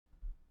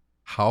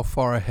how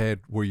far ahead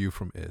were you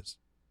from Iz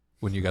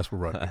when you guys were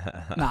running?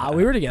 Nah,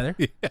 we were together.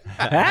 Yeah,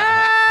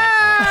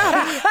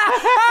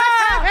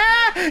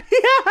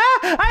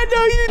 I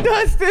know you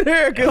dusted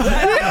her because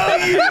I know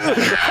you.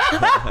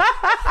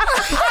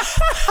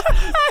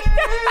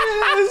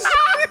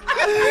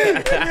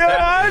 Yeah,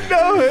 I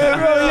know him.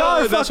 Bro,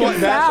 y'all are fucking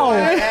foul.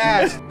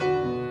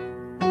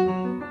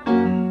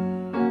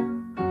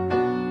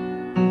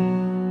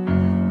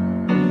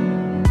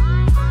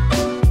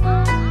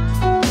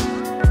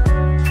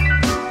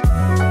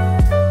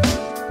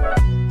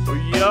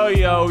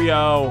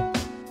 Yo.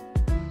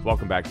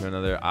 Welcome back to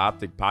another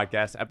Optic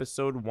Podcast,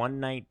 episode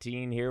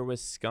 119 here with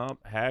Scump,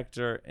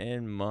 Hector,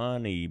 and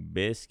Money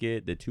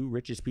Biscuit, the two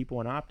richest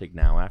people in Optic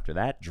now after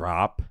that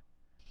drop.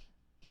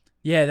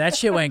 Yeah, that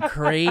shit went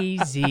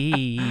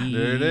crazy.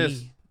 There it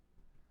is.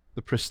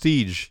 The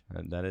Prestige.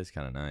 That is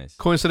kind of nice.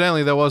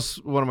 Coincidentally, that was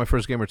one of my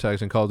first gamer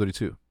tags in Call of Duty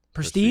 2.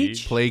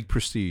 Prestige? Plague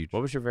Prestige.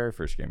 What was your very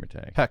first gamer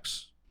tag?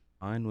 Hex.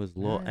 Mine was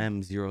Lil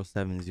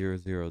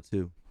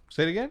M07002.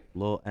 Say it again?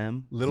 Lil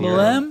M. Lil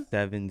M?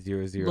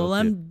 7002. Lil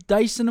M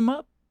dicing them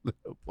up?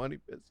 Money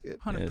Biscuit.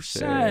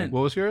 100%.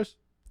 What was yours?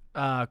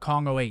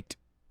 Congo 8.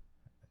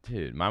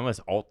 Dude, mine was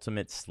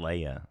Ultimate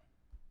Slayer.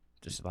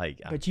 Just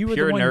like But you were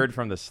pure the one- nerd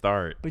from the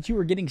start. But you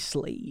were getting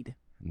slayed.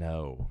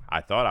 No,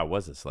 I thought I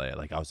was a Slayer.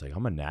 Like I was like,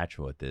 I'm a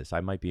natural at this.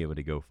 I might be able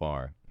to go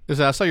far.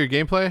 Listen, I saw your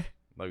gameplay.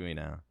 Look at me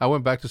now. I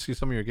went back to see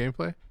some of your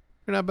gameplay.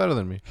 You're not better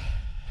than me.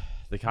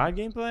 The COD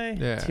gameplay?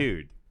 Yeah.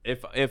 Dude,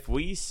 if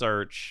we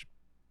search...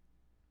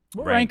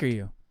 What rank are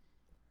you?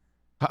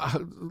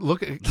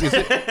 Look,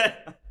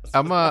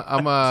 I'm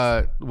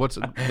a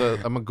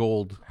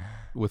gold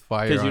with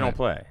fire. Because you on don't it.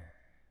 play.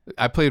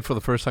 I played for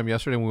the first time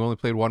yesterday, and we only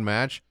played one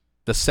match.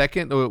 The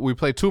second, we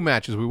played two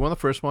matches. We won the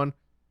first one.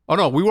 Oh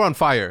no, we were on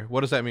fire.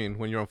 What does that mean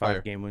when you're on fire?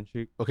 5-game win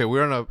streak. Okay, we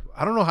were on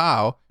I don't know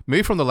how.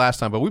 Maybe from the last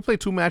time, but we played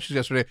two matches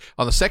yesterday.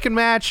 On the second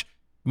match,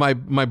 my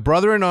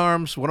brother in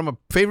arms, one of my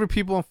favorite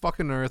people on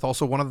fucking earth,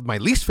 also one of my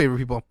least favorite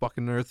people on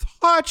fucking earth,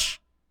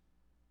 Hutch.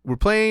 We're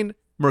playing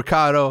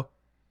Mercado.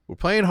 We're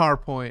playing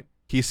Hardpoint.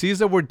 He sees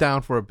that we're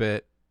down for a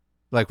bit.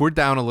 Like, we're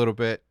down a little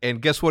bit.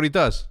 And guess what he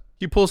does?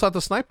 He pulls out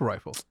the sniper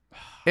rifle.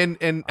 And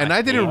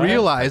I didn't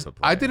realize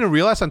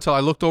until I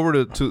looked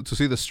over to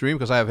see the stream,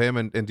 because I have him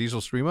and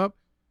Diesel stream up.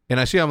 And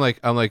I see I'm like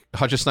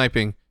Hutch is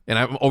sniping, and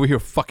I'm over here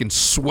fucking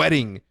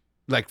sweating,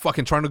 like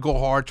fucking trying to go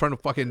hard, trying to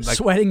fucking like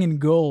Sweating in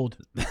gold.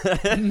 No,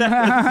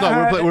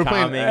 we're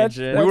playing. That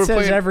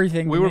says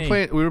everything. We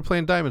were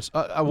playing diamonds.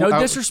 No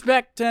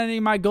disrespect to any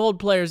of my gold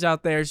players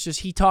out there. It's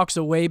just he talks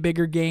a way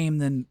bigger game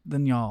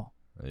than y'all.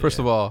 First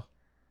of all,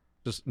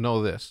 just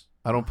know this: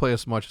 I don't play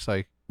as much as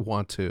I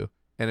want to,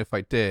 and if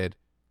I did,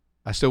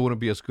 I still wouldn't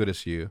be as good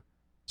as you.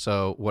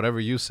 So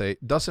whatever you say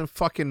doesn't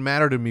fucking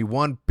matter to me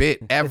one bit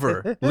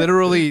ever.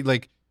 Literally,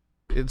 like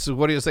it's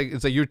what it's like.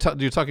 It's like you're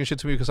talking shit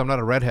to me because I'm not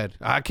a redhead.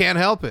 I can't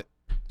help it.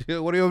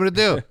 What do you want me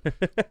to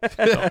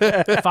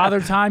do? Father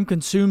time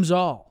consumes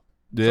all.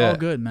 It's all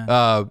good,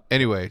 man.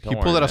 Anyway, he Don't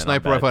pulled worry, out a man,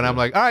 sniper I'm rifle, and bad I'm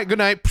like, all right, good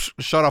night. Psh,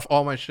 shut off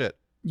all my shit.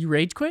 You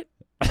rage quit?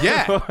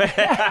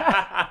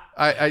 Yeah.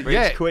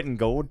 Rage quitting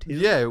gold too?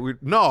 Yeah,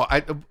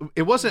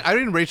 it wasn't. I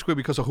didn't rage quit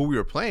because of who we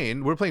were playing.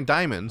 We were playing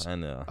diamonds. I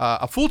know.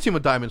 A full team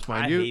of diamonds,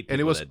 mind I you, hate and it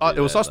people was that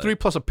do us that, three like-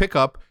 plus a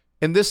pickup,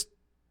 and this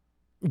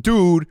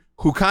dude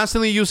who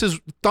constantly uses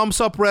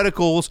thumbs up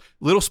reticles,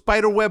 little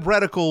spider web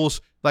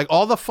reticles, like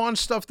all the fun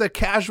stuff that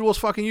casuals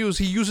fucking use.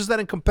 He uses that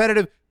in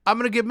competitive. I'm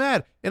gonna get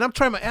mad, and I'm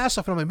trying my ass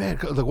off, and I'm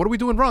like, man, like, what are we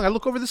doing wrong? I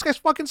look over, this guy's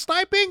fucking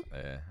sniping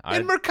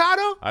in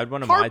Mercado. I had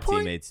one of my Hardpoint?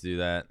 teammates do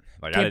that.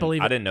 Like Can't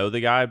believe I it. didn't know the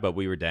guy, but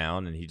we were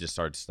down, and he just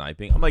started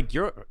sniping. I'm like,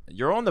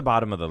 you're on the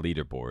bottom of the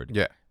leaderboard.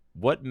 Yeah,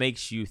 What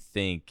makes you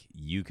think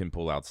you can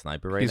pull out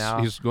sniper right now?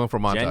 He's going for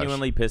montage.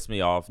 Genuinely pissed me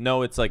off.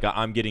 No, it's like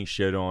I'm getting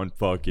shit on.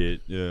 Fuck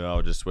it. Yeah,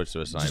 I'll just switch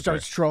to a sniper. Just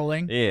starts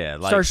trolling. Yeah,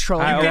 like Starts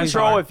trolling. You can always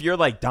troll are. if you're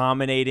like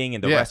dominating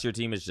and the Yeah. rest of your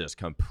team is just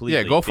completely.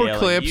 Yeah, go for failing.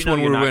 clips You know when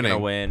you're we're not winning.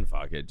 Gonna win.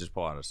 Fuck it. Just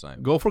pull out a sniper.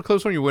 Go for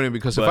clips when you're winning,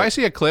 because if But- I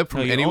see a clip from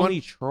No, you anyone,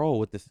 only troll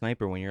with the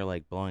sniper when you're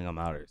like blowing them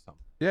out or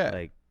something. yeah,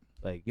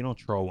 Like you don't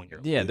troll when you're.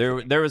 Yeah,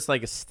 losing. there was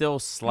like a still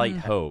slight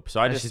hope.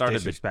 So I That's just started.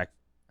 disrespect.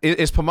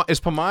 is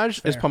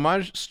Pomage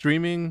Fair.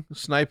 streaming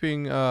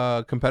sniping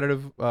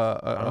competitive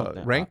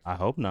rank? I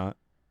hope not.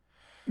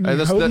 You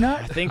that's hope the-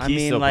 not? I think I he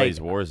mean, still like, plays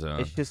Warzone.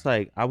 It's just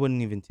like I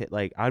wouldn't even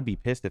like I'd be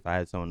pissed if I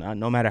had someone.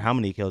 No matter how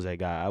many kills I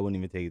got, I wouldn't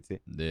even take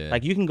it. Yeah.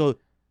 Like you can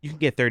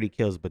get 30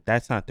 kills, but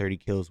that's not 30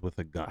 kills with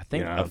a gun. I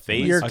think you know a what I'm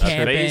saying? phase, You're a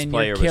camping, phase you're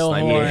player was kill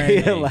sniping. horn.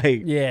 Yeah,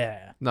 like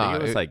Yeah. I think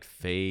it was it- like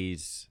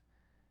phase.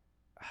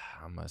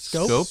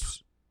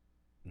 Scopes?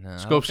 No, I don't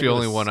Scope's think the it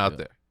only was one out Scope.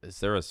 there. Is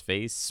there a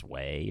phase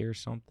sway or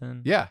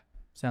something? Yeah,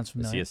 Sounds Is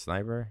he familiar. a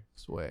sniper?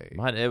 sway.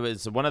 What? It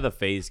was one of the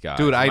phase guys.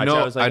 Dude, I My know-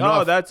 chat was like, I know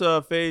oh, if- that's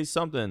a phase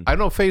something. I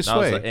know Face And I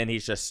was Sway. like- and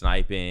he's just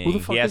sniping. Who the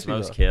fuck he has is he,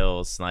 most though?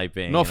 kills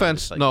sniping. No and I'm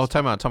offense. just like, No,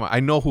 time out. I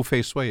know who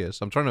Face Sway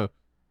is. I'm trying to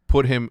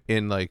put him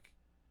in like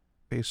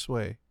Face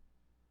Sway.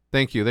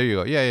 Thank you. There you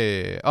go.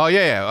 Yeah. Oh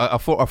yeah. A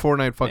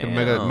Fortnite fucking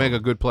Damn. mega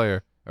good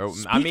player. Or, I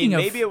Speaking mean, of-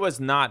 maybe it was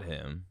not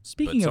him.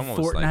 Speaking but of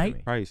someone was sniping Fortnite,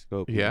 me. probably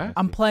scope. Yeah?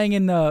 I'm playing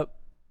in the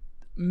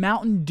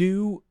Mountain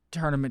Dew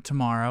tournament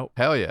tomorrow.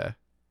 Hell yeah.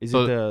 Is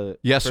So, it the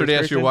Yesterday,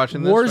 first as you're person?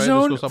 watching this, right? This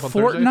Warzone, goes up on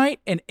Thursday? Fortnite,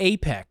 and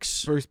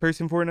Apex. first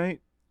person Fortnite?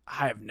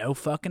 I have no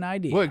fucking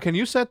idea. Wait, can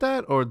you set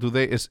that, or do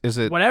they? Is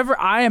it? Whatever.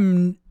 I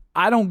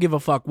don't give a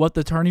fuck what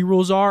the tourney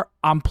rules are.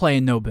 I'm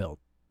playing no build.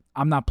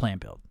 I'm not playing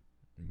build.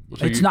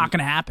 So It's not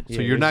gonna happen. So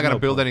Yeah, you're not there's gonna no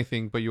build point.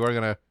 anything, but you are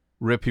gonna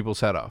rip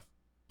people's head off.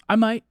 I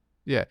might.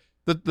 Yeah.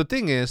 The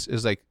thing is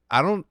like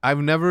I've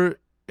never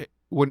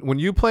when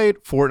you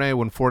played Fortnite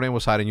when Fortnite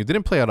was hot and you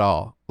didn't play at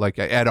all, like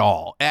at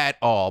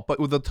all. But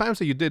with the times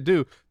that you did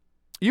do,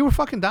 you were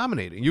fucking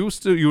dominating. You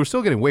were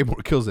still getting way more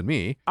kills than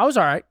me, I was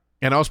all right.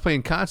 and I was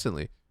playing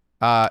constantly.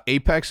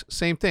 Apex,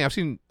 same thing. I've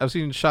seen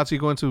Shotzi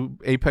go into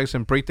Apex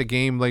and break the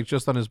game like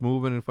just on his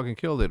movement and fucking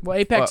killed it. Well,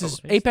 Apex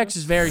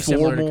is very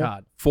similar to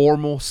COD.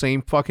 Formal,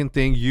 same fucking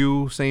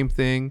thing. Same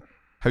thing.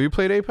 Have you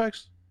played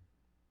Apex?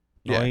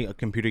 The only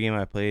computer game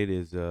I played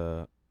is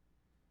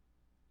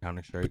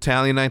Counter Strike.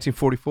 Battalion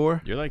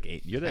 1944. You're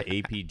the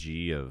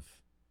APG of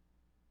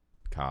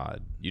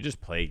COD. You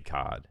just played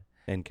COD.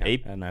 And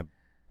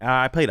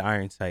I played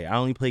Iron Sight. I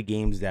only play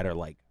games that are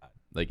like COD.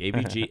 Like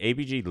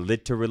APG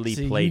literally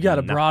See, played. you got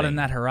to nothing. broaden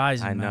that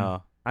horizon. I man.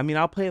 know. I mean,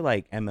 I'll play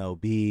like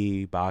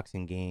MLB,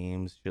 boxing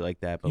games, shit like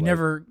that. But You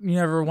like,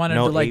 never wanted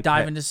no to like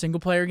dive Apex. into single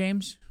player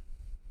games.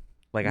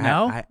 like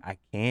No? I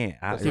can't.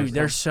 Dude,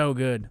 they're so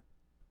good.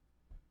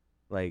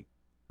 like,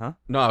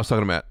 No, I was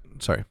talking to Matt.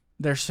 Sorry.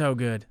 They're so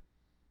good.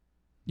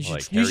 You should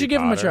Like you should Harry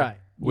give them a Potter? try.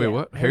 Wait, Yeah.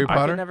 what? Harry I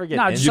Potter? can never get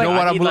No, into just You know it.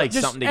 what I I'm need, look- like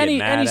just something to any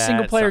get mad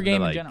single at, player something to, game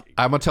in like- general.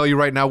 I'm gonna tell you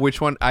right now which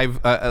one I've.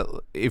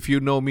 If you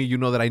know me, you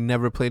know that I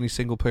never play any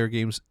single player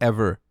games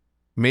ever.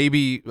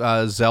 Maybe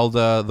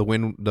Zelda, the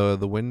Wind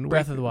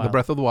Breath of the Wild. The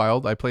Breath of the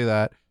Wild. I play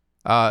that.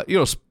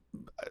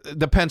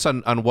 Depends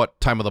on what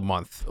time of the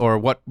month or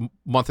what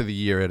month of the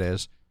year it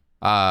is.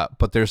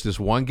 But there's this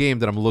one game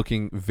that I'm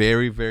looking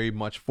very, very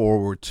much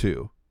forward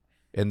to,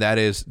 and that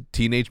is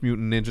Teenage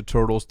Mutant Ninja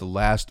Turtles: The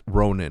Last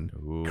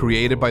Ronin,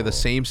 created by the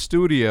same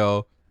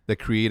studio that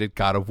created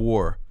God of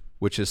War,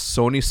 which is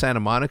Sony Santa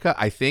Monica,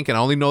 I think, and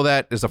I only know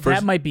that is the first.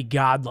 That might be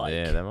godlike.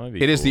 Yeah, that might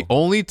be. It is the cool.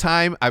 only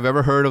time I've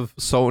ever heard of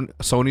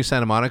Sony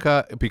Santa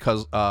Monica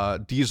because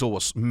Diesel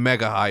was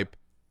mega hype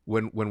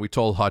when we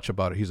told Hutch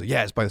about it. He's like,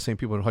 yeah, it's by the same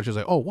people, and Hutch is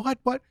like, oh, what?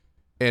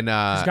 And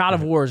 'Cause God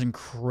of War is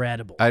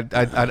incredible. I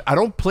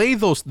don't play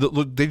those.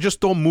 They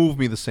just don't move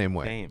me the same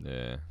way. same.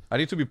 Yeah. I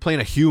need to be playing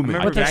a human.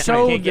 Remember But they're back so-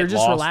 I can't they're get just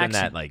lost in relaxing.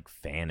 that like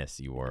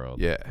fantasy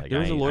world. Yeah. Like, There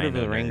was a Lord I of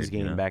the know Rings nerd, game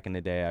you know? back in the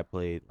day I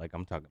played. Like,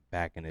 I'm talking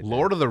back in the day.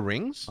 Lord of the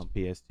Rings? on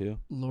PS2.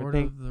 Lord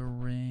of the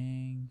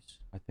Rings.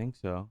 I think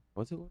so.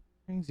 Was it Lord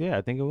of the Rings? Yeah,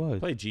 I think it was.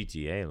 Play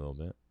GTA a little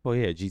bit. Oh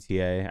yeah,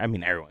 GTA. I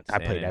mean, everyone's. I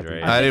San played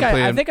every. Andreas. I didn't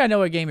play I it. think I know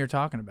what game you're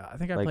talking about. I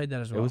think I Like, played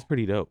that as well. It was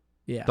pretty dope.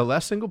 Yeah. The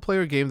last single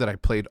player game that I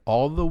played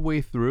all the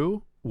way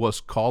through was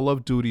Call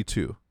of Duty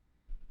 2.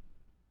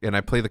 And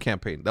I played the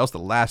campaign. That was the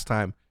last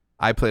time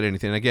I played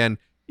anything. And again,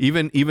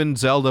 even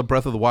Zelda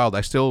Breath of the Wild,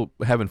 I still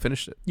haven't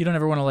finished it. You don't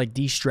ever want to like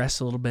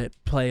de-stress a little bit,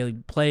 play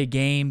a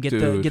game, get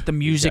Dude, the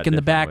music got in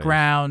the different ways.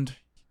 background.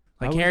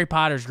 I Like was- Harry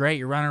Potter's great.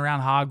 You're running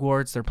around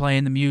Hogwarts. They're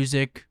playing the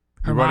music.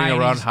 You're running around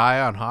Hermione's- high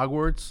on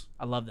Hogwarts.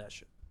 I love that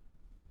shit.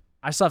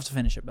 I still have to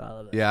finish it, but I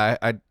love that. Yeah,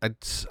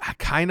 I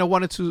kind of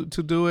wanted to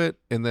do it,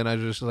 and then I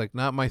just like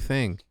not my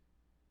thing.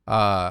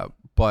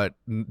 But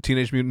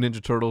Teenage Mutant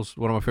Ninja Turtles,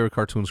 one of my favorite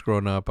cartoons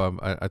growing up.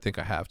 I think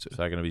I have to. Is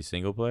that gonna be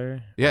single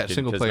player? Yeah,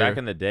 single 'cause player. Back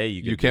in the day,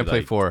 you can't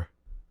play 4.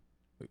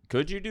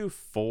 Could you do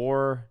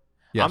 4?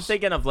 Yes. I'm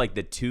thinking of like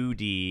the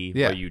 2D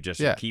Yeah, where you just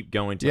yeah, keep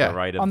going to yeah. the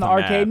right of On the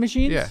map. arcade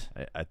machines. Yeah.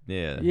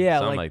 Yeah, Yeah,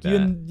 something like you,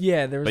 that.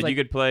 yeah. There was But like you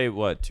could play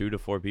what 2 to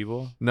 4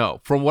 people? No,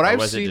 from what Or I've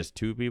was seen, it just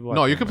 2 people?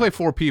 no, I you can't could play remember.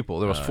 4 people.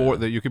 There was Oh, 4 yeah.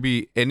 that you could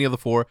be any of the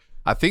 4.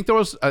 I think there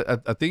was.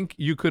 I think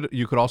you could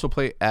also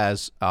play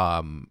as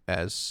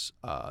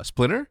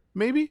Splinter,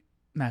 maybe.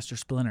 Master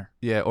Splinter.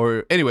 Yeah,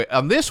 or anyway,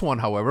 on this one,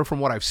 however, from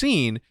what I've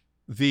seen,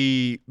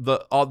 the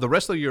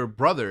rest of your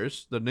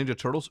brothers, the Ninja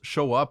Turtles,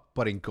 show up,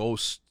 but in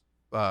ghost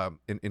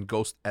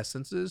ghost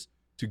essences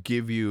to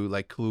give you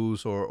like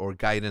clues or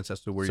guidance as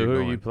to where So you're who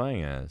going. are you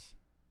playing as?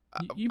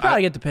 You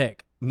probably get to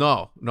pick.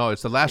 No,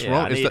 it's the last Yeah,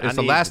 round. I It's need- the I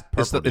need last.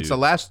 the It's the purple dude.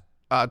 last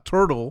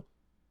turtle,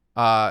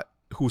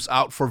 who's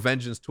out for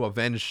vengeance to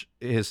avenge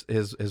his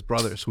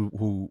brothers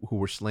who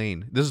were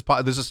slain.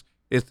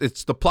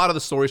 It's the plot of the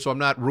story, so I'm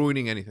not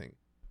ruining anything.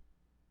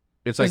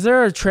 It's like Is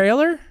there a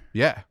trailer?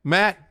 yeah,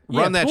 Matt,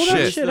 Yeah, run that pull that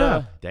shit. shit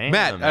up. Damn,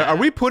 Matt, are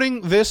we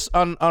putting this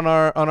on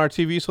our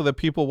TV so that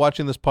people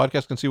watching this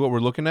podcast can see what we're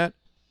looking at?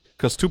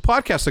 Because 2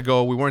 podcasts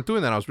ago we weren't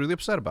doing that. I was really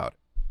upset about it.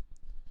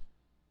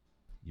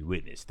 You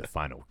witnessed the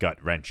final gut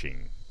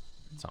wrenching.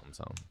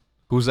 Something.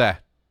 Who's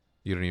that?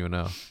 You don't even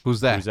know.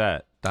 Who's that? Who's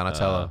that?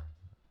 Donatello.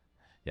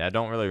 Yeah, I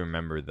don't really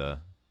remember the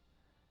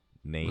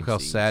name. Look how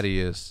sad he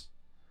is.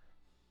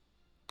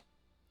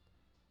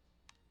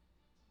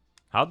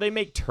 How'd they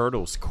make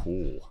turtles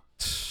cool?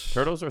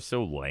 Turtles are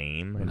so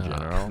lame in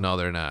general. No,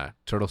 they're not.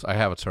 Turtles. I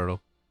have a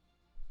turtle.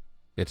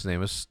 Its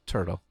name is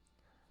Turtle.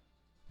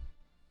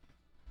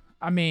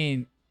 I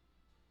mean,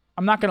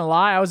 I'm not gonna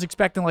lie. I was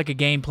expecting like a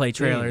gameplay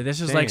trailer. This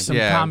is like some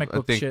Yeah, comic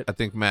book shit. I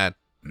think Matt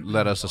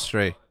led us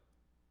astray.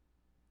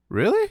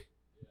 Really?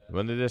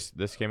 When did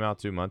this came out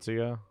 2 months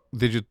ago?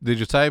 Did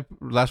you type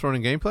last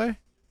running gameplay?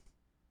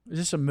 Is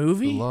this a The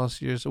movie?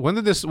 lost years. When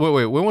did this?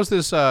 Wait. When was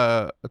this?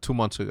 2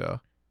 months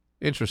ago.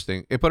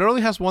 Interesting. But it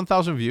only has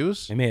 1,000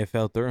 views. It may have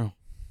fell through.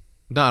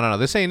 No.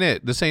 This ain't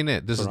it. This is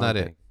That's what not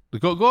I'm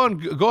it.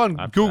 Go on.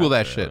 I've Google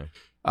tried that to,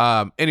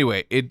 shit.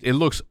 Anyway, it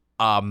looks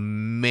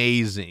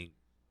amazing.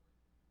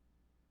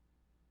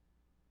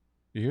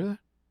 You hear that?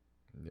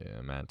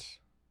 Yeah, Matt's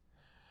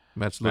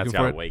Looking for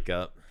gotta it. wake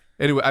up.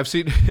 Anyway, I've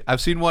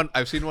seen one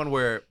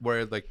where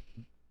like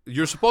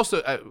you're supposed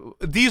to.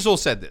 Diesel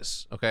said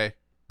this, okay,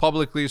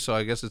 publicly, so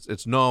I guess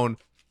it's known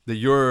that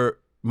you're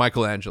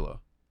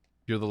Michelangelo.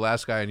 You're the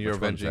last guy, and you're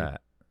Which one's avenging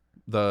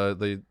that?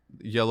 the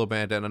yellow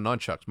bandana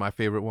nunchucks. My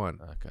favorite one.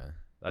 Okay.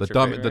 The That's your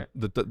dumb, favorite?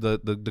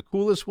 the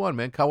coolest one,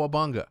 man.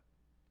 Kawabanga.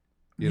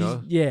 You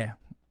know, Yeah.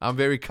 I'm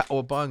very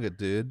Kawabanga,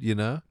 dude. You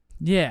know,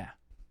 Yeah.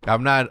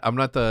 I'm not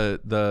the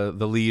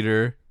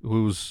leader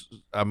who's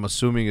I'm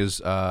assuming is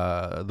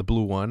the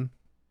blue one.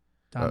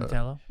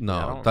 Donatello. I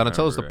No, don't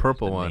Donatello's the remember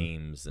purple the one.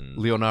 Names and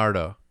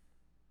Leonardo.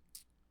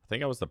 I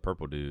think I was the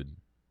purple dude.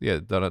 Yeah,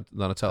 Donatello. I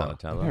Donatello.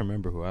 can't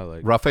remember who I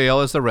like.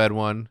 Raphael is the red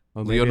one.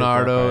 Oh, maybe it's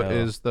Leonardo Raphael.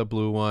 is the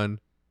blue one.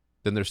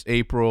 Then there's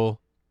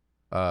April,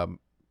 Master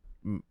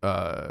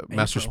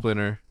April.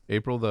 Splinter.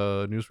 April,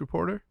 the news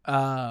reporter.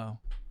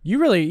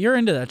 You're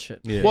into that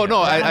shit. Yeah. Well, no,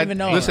 I don't I even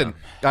know listen.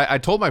 I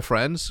told my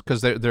friends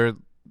because they're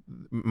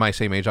my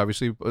same age,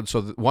 obviously.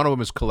 So one of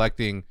them is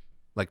collecting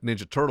like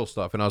Ninja Turtle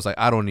stuff, and I was like,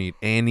 I don't need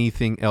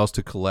anything else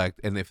to collect.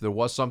 And if there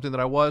was something that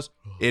I was,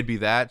 it'd be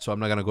that. So I'm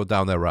not gonna go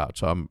down that route.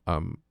 So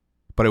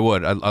but it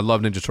would. I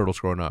love Ninja Turtles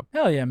growing up.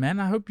 Hell yeah, man.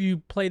 I hope you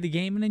play the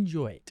game and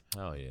enjoy it.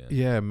 Oh yeah.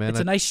 Yeah, man. It's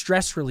a nice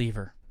stress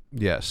reliever.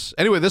 Yes.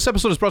 Anyway, this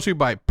episode is brought to you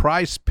by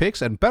Prize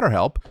Picks and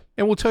BetterHelp,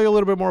 and we'll tell you a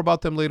little bit more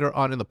about them later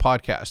on in the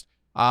podcast.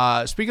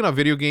 Speaking of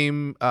video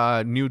game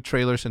new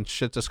trailers and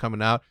shit that's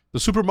coming out, the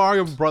Super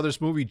Mario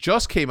Brothers movie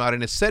just came out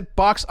and it set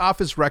box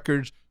office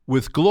records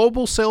with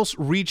global sales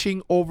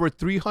reaching over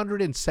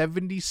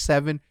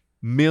 $377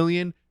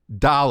 million,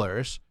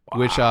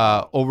 which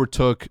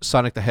overtook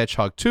Sonic the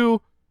Hedgehog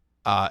 2,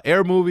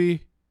 Air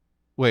Movie.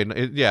 Wait,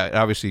 it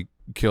obviously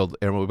killed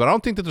Air Movie, but I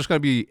don't think that there's going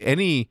to be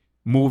any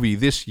movie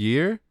this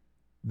year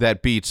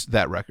that beats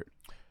that record.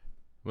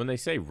 When they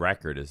say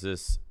record, is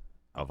this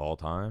of all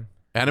time?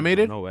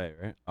 Animated? No way,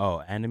 right?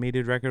 Oh,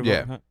 animated record.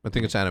 Yeah, I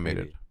think it's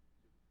animated.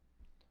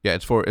 Yeah,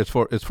 it's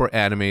for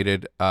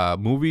animated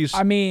movies.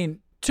 I mean,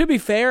 to be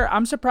fair,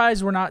 I'm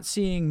surprised we're not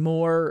seeing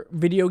more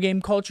video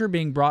game culture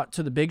being brought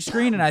to the big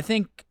screen, and I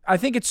think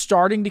it's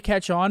starting to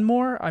catch on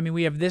more. I mean,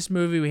 we have this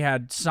movie, we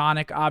had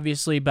Sonic,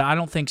 obviously, but I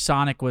don't think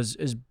Sonic was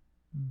as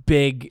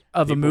big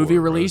of a People movie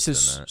were release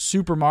roasting as that.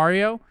 Super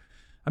Mario.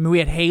 I mean, we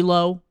had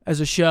Halo as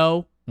a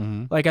show.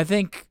 Mm-hmm. Like, I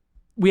think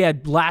we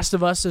had Last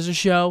of Us as a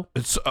show.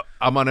 It's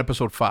I'm on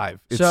episode 5.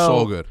 It's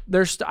so good.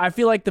 I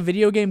feel like the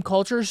video game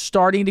culture is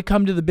starting to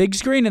come to the big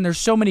screen, and there's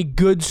so many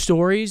good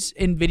stories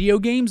in video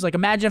games. Like,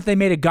 imagine if they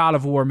made a God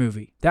of War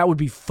movie. That would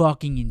be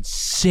fucking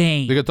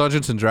insane. They got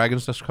Dungeons and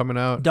Dragons that's coming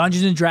out.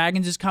 Dungeons and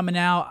Dragons is coming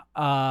out.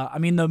 I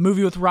mean, the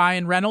movie with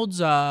Ryan Reynolds,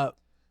 Not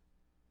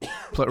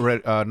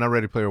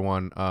Ready Player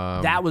One.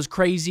 that was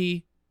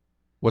crazy.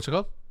 What's it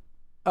called?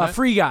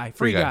 Free Guy.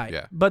 Free Guy,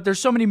 yeah. But there's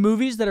so many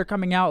movies that are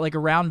coming out like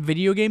around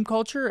video game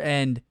culture,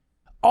 and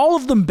all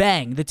of them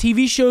bang. The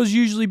TV shows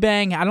usually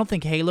bang. I don't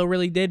think Halo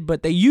really did,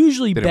 but they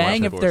usually Didn't watch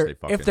bang it. if Of they're course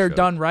they if they're fucking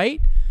done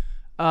right.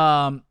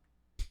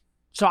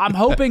 So I'm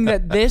hoping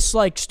that this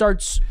like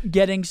starts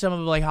getting some of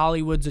like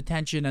Hollywood's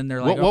attention, and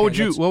they're like, what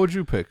okay, would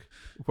you pick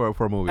for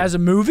a movie? as a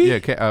movie? Yeah,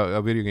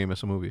 a video game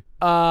as a movie.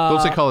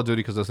 Don't say Call of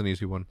Duty because that's an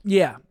easy one.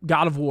 Yeah,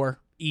 God of War,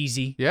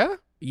 easy. Yeah.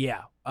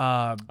 Yeah.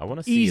 I want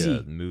to see Easy.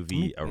 a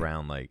movie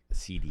around like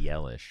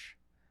CDL-ish.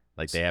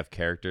 Like they have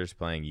characters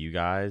playing you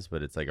guys,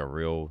 but it's like a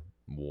real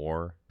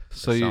war.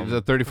 So or you something.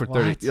 the 30 for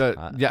 30.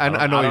 What? Yeah, I know.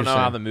 I what don't you're know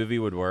how saying. the movie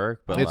would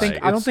work, but I think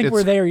like, I don't think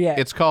we're there yet.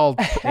 It's called.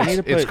 They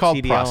need to It's put called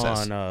CDL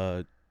process.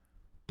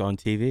 on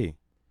TV.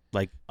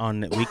 Like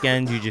on the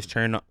weekends, you just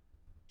turn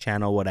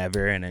channel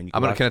whatever, and then you I'm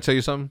can gonna. Can I tell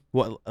you something?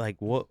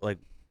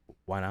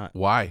 why not?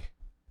 Why?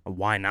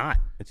 Why not?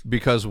 It's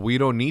Because we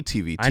don't need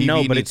TV. I TV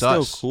know, but needs it's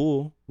still us.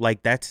 cool.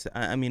 Like that's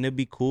I mean, it'd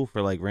be cool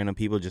for like random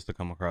people just to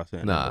come across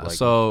it. Nah. Like,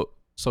 So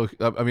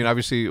I mean,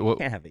 obviously,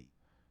 can't have it.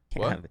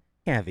 What?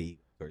 Can't have it.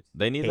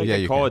 they need like Yeah, a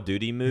you Call can. of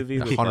Duty movie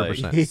with 100%.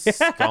 like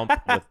Scump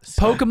with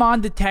Scump.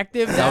 Pokemon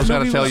Detective. I That was gonna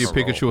movie tell was, you,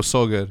 Pikachu was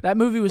so good. that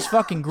movie was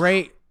fucking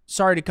great.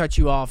 Sorry to cut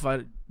you off,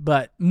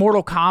 but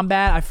Mortal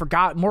Kombat. I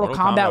forgot. Mortal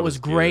Kombat was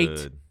great.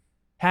 good.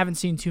 Haven't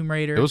seen Tomb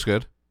Raider. It was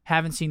good.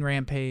 Haven't seen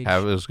Rampage.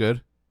 It was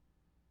good.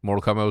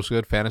 Mortal Kombat was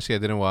good. Fantasy I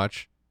didn't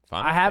watch.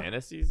 Final I have-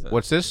 Fantasies?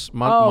 What's this?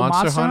 Monster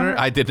Monster Hunter?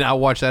 Hunter? I did not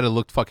watch that. It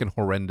looked fucking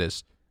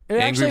horrendous. It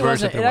Angry actually Birds, I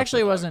wasn't. didn't It watch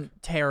actually that.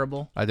 wasn't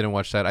terrible. I didn't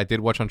watch that. I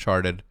did watch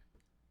Uncharted.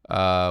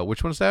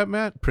 Which one's that,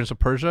 Matt? Prince of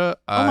Persia?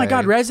 Oh my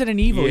God,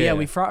 Resident Evil. Yeah, Yeah,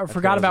 we that's what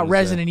forgot I was about gonna say.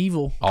 Resident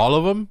Evil. all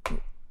of them?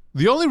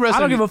 The only Resident I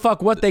don't give a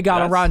fuck what they got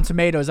on That's- Rotten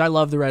Tomatoes. I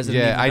love the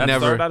Resident Yeah, Evil. I That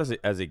never- started out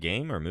as a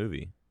game or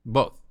movie?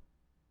 both.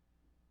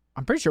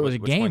 I'm pretty sure it was a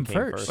Which one game came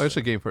first. Oh, it's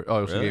a game first.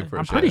 Oh, it's a Really? game first.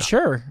 I'm pretty yeah.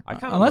 sure. I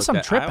kinda Unless I'm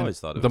looked at- I tripping. always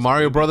thought it The was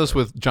Mario a movie Brothers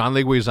first. with John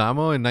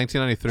Leguizamo in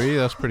 1993.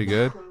 That's pretty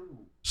good.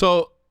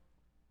 So,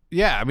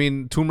 yeah, I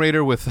mean, Tomb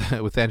Raider with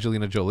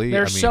Angelina Jolie.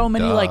 There's I mean, so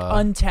many like duh.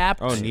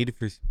 untapped. Oh, was Need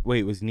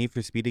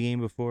for Speed a game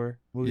before?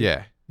 movie?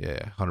 Yeah,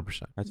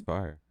 100%. That's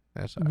fire.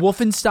 That's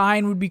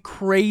Wolfenstein would be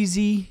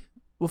crazy.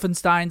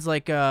 Wolfenstein's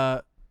like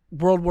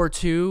World War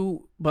II,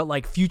 but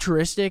like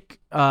futuristic.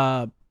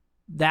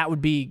 That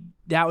would be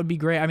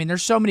great. I mean,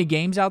 there's so many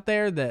games out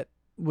there that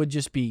would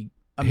just be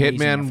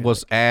amazing. I Hitman feel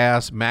was like.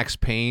 ass. Max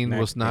Payne Max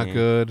was not Payne.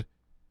 good.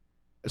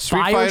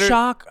 Street Fighter.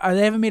 BioShock.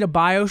 They haven't made a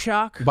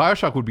BioShock.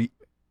 BioShock would be.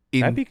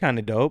 That'd be kind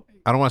of dope.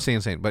 I don't want to say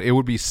insane, but it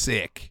would be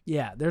sick.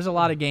 Yeah, there's a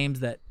lot of games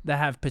that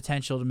have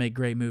potential to make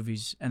great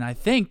movies, and I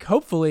think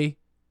hopefully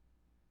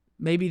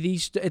maybe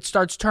it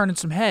starts turning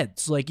some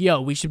heads. Like,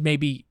 yo, we should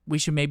maybe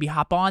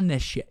hop on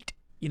this shit.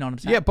 You know what I'm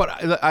saying? Yeah, but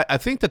I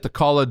think that the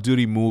Call of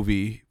Duty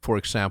movie, for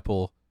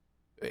example,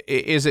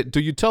 do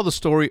you tell the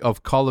story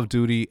of Call of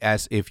Duty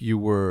as if you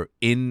were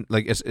in,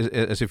 like, as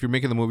if you're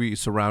making the movie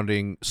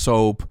surrounding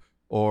Soap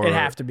or It'd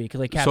have to be because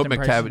like Captain Soap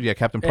Price. McTavish, yeah,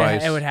 Captain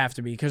Price. It would have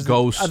to be because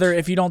Ghost.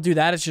 If you don't do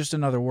that, it's just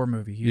another war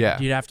movie. You'd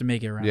have to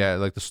make it around. Yeah,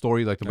 like the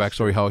story, like the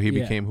backstory, how he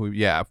Yeah. became who.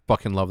 Yeah, I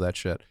fucking love that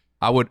shit.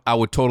 I would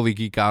totally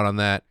geek out on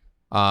that.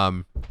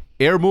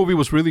 Air movie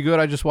was really good.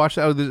 I just watched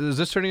that. Is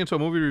this turning into a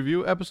movie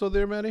review episode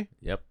there, Manny?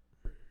 Yep.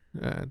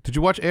 Did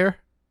you watch Air?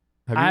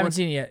 I haven't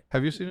seen it yet.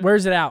 Have you seen it?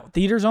 Where's it out?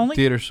 Theaters only?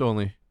 Theaters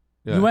only.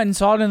 Yeah. You went and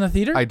saw it in the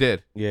theater? I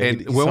did. Yeah,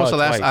 And he when was saw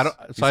the it last? twice. I don't.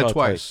 He Saw it saw it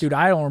twice. Dude,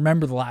 I don't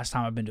remember the last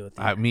time I've been to a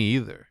theater. Me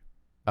either.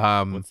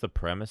 What's the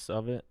premise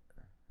of it?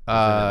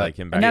 Uh,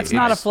 Him back And that's in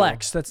not high a school?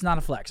 flex. That's not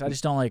a flex. I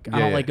just don't like. I Yeah,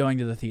 don't yeah. like going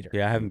to the theater.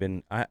 Yeah, I haven't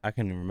been. I can't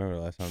even remember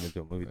the last time I've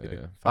been to a movie Yeah,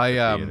 theater. fuck the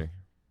I theater.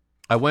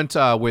 I went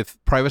with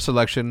Private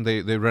Selection.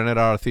 They rented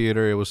our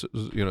theater. It was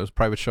it was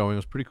private showing. It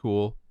was pretty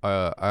cool.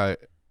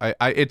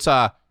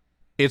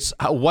 It's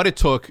what it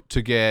took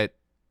to get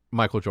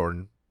Michael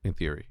Jordan in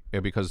theory. Yeah,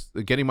 because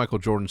getting Michael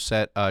Jordan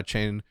set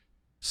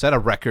a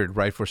record,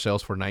 right, for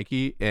sales for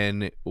Nike,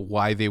 and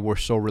why they were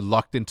so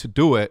reluctant to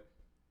do it.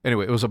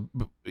 Anyway, it was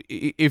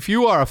if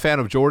you are a fan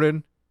of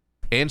Jordan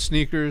and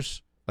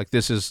sneakers, like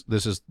this is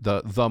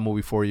the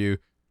movie for you.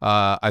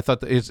 I thought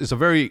that it's a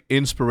very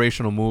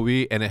inspirational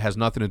movie, and it has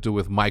nothing to do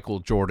with Michael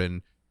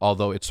Jordan,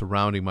 although it's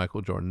surrounding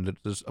Michael Jordan.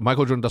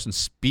 Michael Jordan doesn't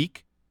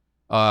speak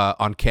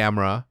on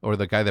camera, or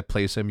the guy that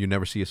plays him, you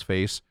never see his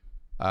face.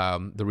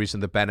 The reason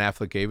that Ben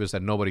Affleck gave is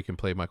that nobody can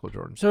play Michael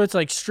Jordan. So it's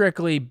like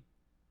strictly,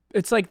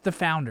 it's like the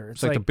founder.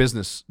 It's like the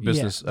business, the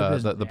business,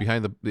 the yeah.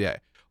 behind the, yeah.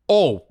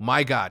 Oh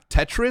my God,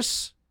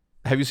 Tetris.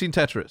 Have you seen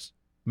Tetris?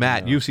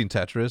 Matt, No. you've seen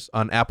Tetris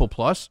on Apple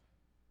Plus.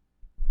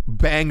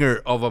 Banger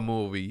of a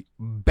movie.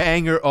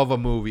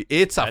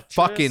 It's a Tetris?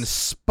 fucking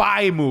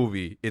spy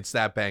movie. It's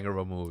that banger of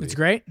a movie. It's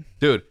great.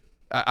 Dude,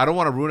 I don't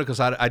want to ruin it because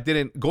I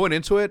didn't, going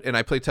into it, and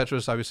I played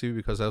Tetris obviously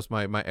because that was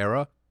my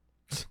era.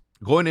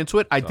 Going into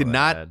it, I It's did all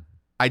not bad.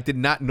 I did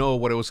not know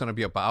what it was going to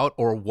be about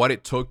or what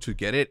it took to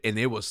get it, and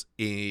it was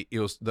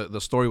the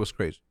story was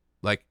crazy.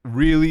 Like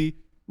really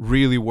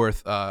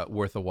worth a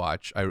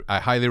watch. I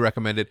highly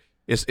recommend it.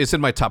 It's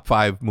in my top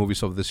 5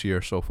 movies of this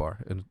year so far,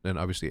 and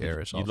obviously Air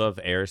is You also. love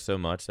Air so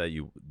much that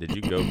you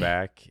go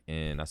back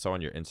and I saw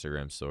on your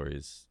Instagram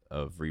stories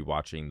of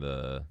rewatching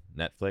the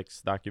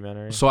Netflix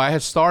documentary. So I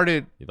had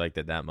started. You liked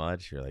it that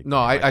much? You're like, No,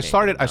 "Damn, I can't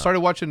started. get I enough." started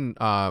watching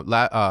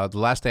The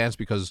Last Dance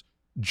because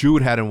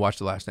Jude hadn't watched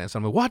The Last Dance.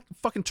 I'm like, what?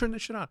 Fucking turn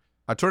this shit on.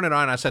 I turned it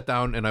on. I sat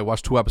down and I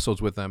watched 2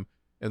 episodes with them,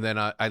 and then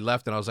I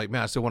left and I was like,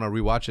 man, I still want to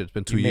rewatch it. It's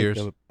been 2 You make years.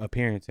 the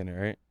appearance in it,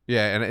 right?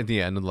 Yeah, and at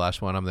the end of the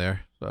last one, I'm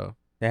there. So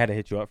They had to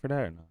hit you up for that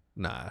or no?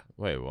 nah.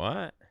 Wait,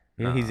 what?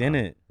 Yeah, he's in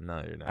it.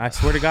 No, you're not. I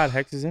swear to God,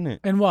 Hex is in it.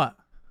 And what?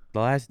 The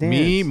Last Dance.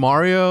 Me,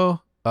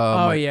 Mario,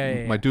 my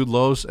yeah. dude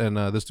Los, and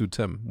this dude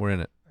Tim. We're in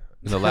it.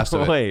 In the last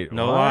of it. Wait,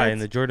 No what? lie, in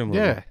the Jordan movie.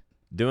 Yeah,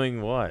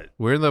 Doing what?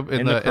 we're in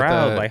the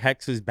crowd, at like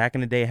Hex was back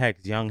in the day.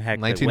 Hex, young Hex,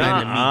 like, 1990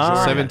 went to meet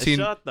Nuh-uh. Jordan. 17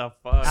 Shut the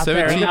fuck. Out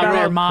there, 17 out there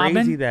year old mobbing?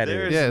 Crazy that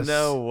There's is. yes,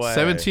 no way.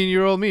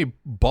 17-year-old me,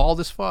 bald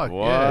as fuck.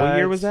 What? Yeah. What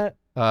year was that?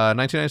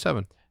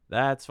 1997.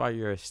 That's why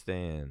you're a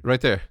stan.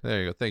 Right there. There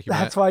you go. Thank you,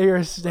 That's Matt. why you're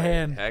a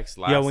stan. X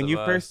Yo, when you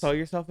first saw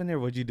yourself in there,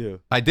 what'd you do?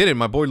 I did it.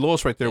 My boy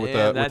Los right there with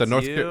Damn, the that's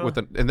North you? with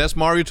the, and that's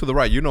Mario to the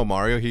right. You know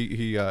Mario. He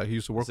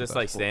used to work Is with this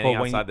like us. standing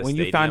But outside the when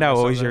stadium? you found or out,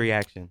 what was something? your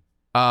reaction?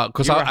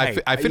 Because You were I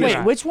hyped. finished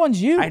Wait, which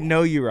one's you? I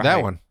know you were that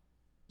hyped. one.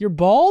 You're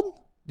bald?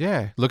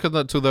 Yeah. Look at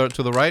to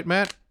the right,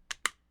 Matt.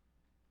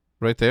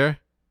 Right there.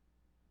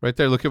 Look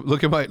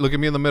at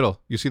me in the middle.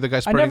 You see the guy I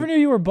spreading never knew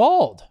you were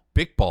bald.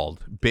 big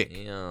bald, big.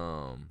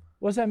 Damn.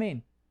 What's that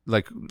mean?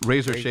 Like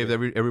razor shaved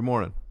every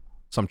morning.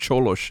 Some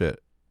cholo shit.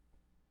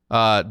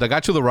 The guy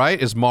to the right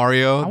is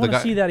Mario. I the want to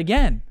guy see that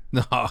again.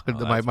 No,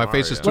 that's my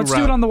face is Mario. too Let's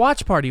round. do it on the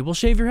watch party. We'll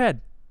shave your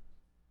head.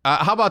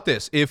 How about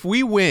this? If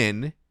we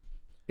win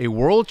a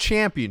world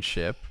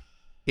championship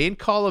in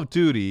Call of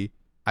Duty,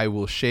 I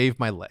will shave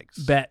my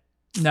legs. Bet.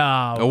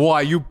 No.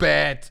 Why you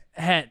bet?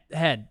 Head.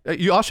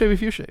 I'll shave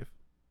if you shave.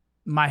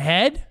 My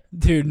head?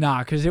 Dude, nah,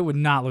 because it would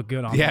not look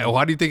good on Yeah, me. well,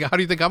 how do you think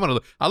I'm gonna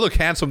look? I look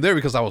handsome there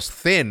because I was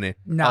thin. I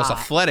was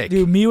athletic.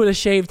 Dude, me with a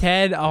shaved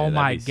head. Oh Yeah, that'd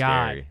my be god.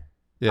 scary.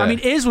 Yeah. I mean,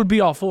 Iz would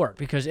be all for it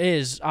because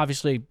Iz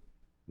obviously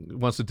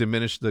wants to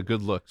diminish the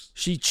good looks.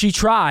 she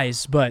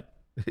tries, but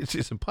It's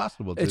just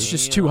impossible. Dude. it's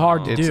just too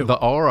hard to It's do. the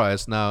aura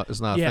is not a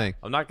Yeah. thing.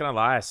 I'm not gonna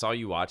lie. I saw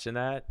you watching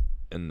that,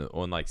 and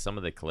on like some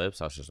of the clips,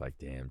 I was just like,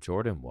 "Damn,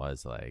 Jordan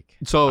was like."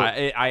 So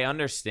I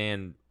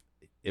understand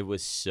it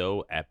was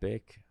so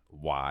epic.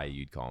 Why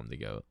you'd call him the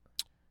GOAT?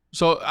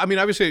 So, I mean,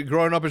 obviously,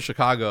 growing up in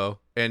Chicago,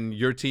 and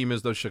your team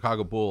is the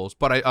Chicago Bulls.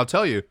 But I'll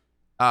tell you,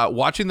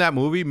 watching that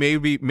movie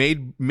made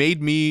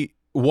me,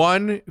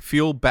 one,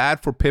 feel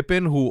bad for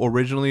Pippen, who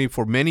originally,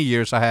 for many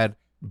years, I had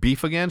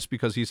beef against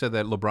because he said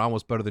that LeBron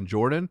was better than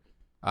Jordan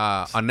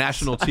on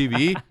national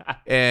TV.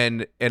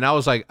 and I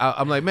was like,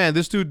 I'm like, man,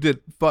 this dude did,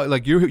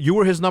 like, you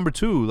were his number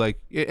 2.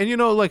 Like, and you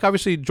know, like,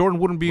 obviously, Jordan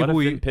wouldn't be What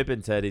who if he.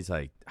 Pippen said he's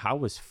like, "I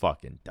was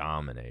fucking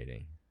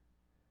dominating."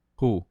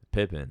 Who?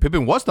 Pippen.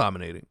 Pippen was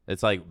dominating.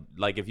 It's like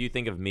if you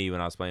think of me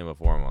when I was playing with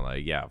Formal,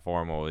 like, yeah,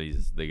 Formal,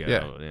 he's the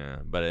GOAT. Yeah.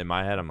 But in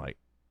my head, I'm like,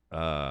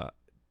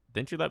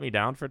 didn't you let me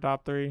down for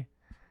top 3?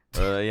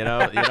 You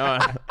know,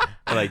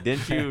 like,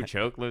 didn't you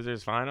choke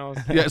losers finals?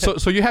 Yeah.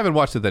 So you haven't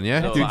watched it then,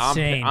 yeah? So Dude,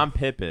 insane. I'm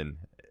Pippen,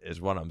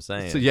 is what I'm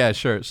saying. so yeah,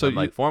 sure. So I'm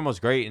like, Formal's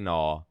great and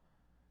all,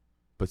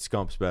 but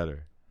Scump'S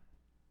better.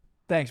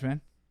 Thanks,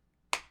 man.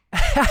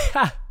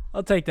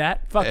 I'll take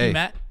that. Fuck Hey. you,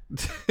 Matt.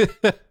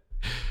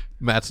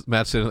 Matt's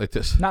sitting like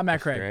this. Not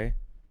Matt Craig. Right?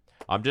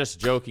 I'm just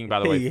joking, by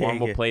the way. Yeah,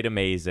 Formal yeah. played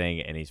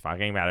amazing, and he's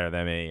fucking better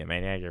than me.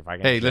 Maniac, you're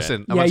fucking Hey, shit.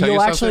 listen. I'm Yeah, gonna tell you'll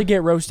you actually something.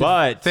 get roasted.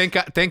 But Thank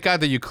God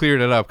that you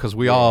cleared it up because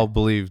we all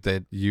believed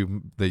that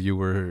you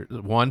were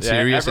one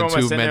serious and everyone was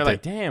two sitting there meant like,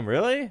 it. "Damn,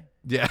 really?"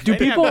 Yeah. Do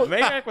people-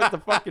 Maniac was the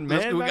fucking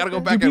Let's- man. we back gotta go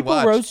then? back Do and people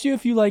watch. roast you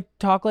if you like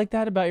talk like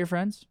that about your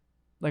friends,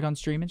 like on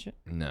stream and shit?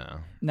 No,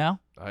 No.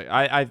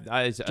 I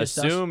us?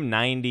 assume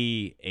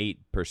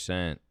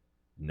 98%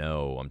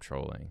 no, I'm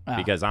trolling Ah.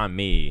 because I'm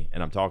me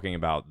and I'm talking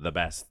about the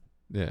best,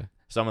 Yeah.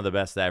 some of the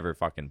best to ever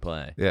fucking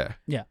play. Yeah.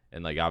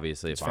 And like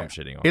obviously, if That's I'm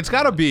fair. shitting on, It's them,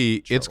 gotta then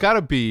be. troll. It's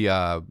gotta be.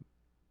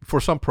 For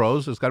some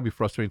pros, it's gotta be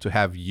frustrating to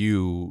have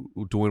you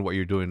doing what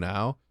you're doing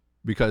now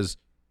because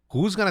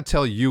who's gonna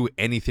tell you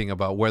anything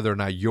about whether or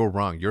not you're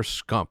wrong? You're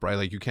Scump, right?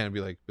 Like you can't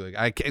be like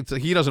I can't.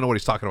 He doesn't know what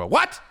he's talking about.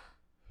 What?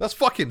 That's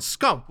fucking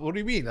Scump. What do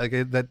you mean? Like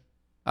that?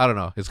 I don't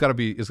know. It's gotta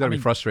be. It's gotta be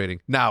frustrating.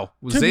 Now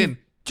Zin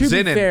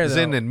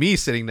and me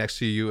sitting next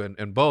to you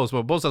and Bose.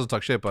 Well, Bose doesn't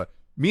talk shit, but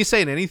me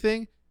saying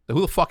anything. Who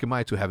the fuck am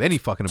I to have any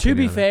fucking To opinion?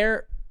 be on it?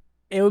 fair,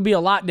 it would be a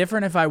lot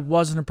different if I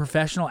wasn't a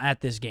professional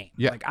at this game.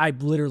 Yeah. Like I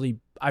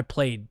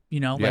played, you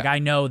know, Yeah. like I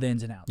know the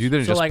ins and outs. You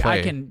didn't so just like play.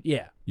 I can,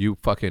 yeah. You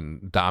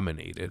fucking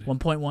dominated.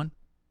 1.1.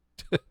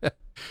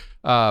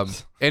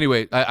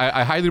 Anyway,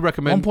 I highly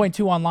recommend.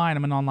 1.2 online.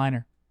 I'm an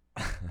onliner.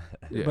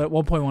 Yeah. But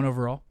 1.1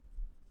 overall.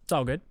 It's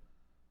all good.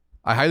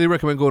 I highly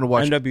recommend going to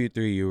watch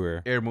MW3, you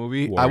were Air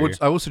Movie. Warrior.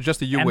 I would suggest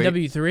that you wait.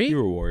 MW3? you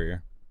were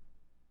Warrior,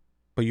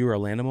 but you were a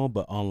Landimal,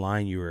 but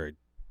online you were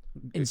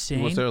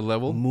Insane. Was there a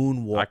level?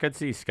 Moonwalk. I could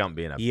see Scump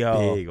being a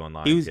Yo, big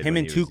online. he was kid him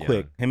when and he Too was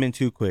Quick. young. Him and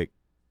Too Quick,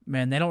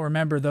 Man, they don't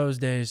remember those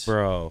days.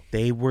 bro.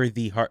 They were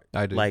the hard.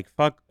 I do. Like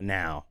fuck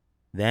now.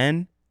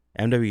 Then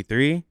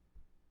MW3,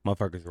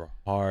 motherfuckers were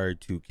hard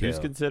to kill. Who's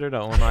considered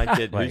an online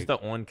kid? Who's Like, the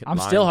online I'm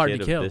still hard kid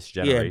to of kill. this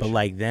generation? Yeah, but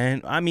like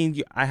then, I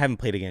mean, I haven't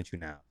played against you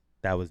now.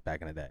 That was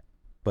back in the day,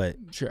 but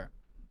Sure.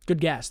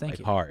 Good gas. Thank like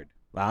you. hard.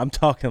 I'm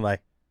talking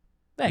like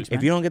Thanks, man.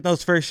 if you don't get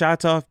those first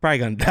shots off, probably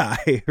gonna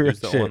die. Real who's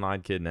the shit.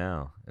 online kid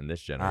now in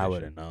this generation? I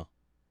wouldn't know.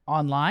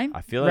 Online?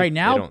 I feel like right they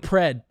now, don't-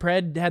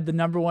 Pred had the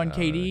number 1 Oh,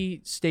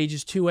 KD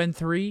stages 2 and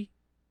 3.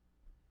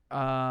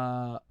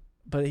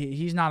 But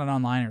he's not an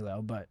onliner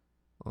though. But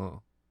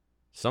Oh.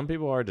 Some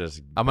people are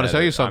just. I'm gonna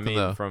tell you better. something, I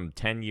mean, though. from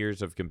 10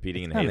 years of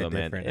competing It's in kinda Halo,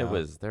 man, different there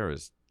now.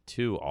 was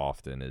too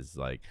often is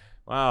like,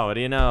 wow, what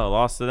do you know?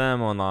 Lost to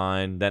them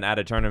online, then at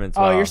a tournament.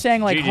 Oh, you're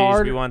saying like GG's,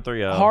 hard, we won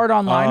 3-0. hard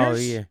onliners? Oh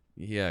yeah.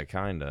 Yeah,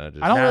 kinda.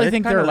 Just, I don't really it's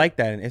think kinda they're like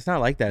that. It's not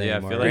like that Yeah, I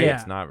anymore. feel like right? Yeah.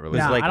 it's not really.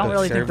 It's Nah, like I don't the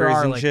really think there servers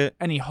are and like shit.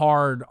 any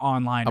hard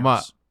onliners. I'm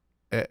not.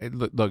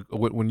 Look,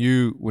 when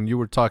you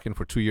were talking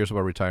for 2 years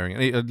about retiring,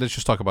 and let's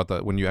just talk about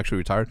that when you actually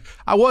retired.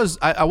 I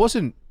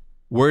wasn't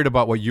worried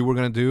about what you were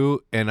gonna do,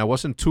 and I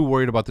wasn't too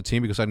worried about the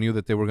team because I knew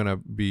that they were gonna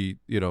be,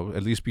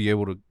 at least be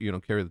able to,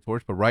 carry the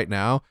torch. But right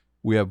now,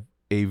 we have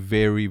a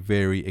very,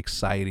 very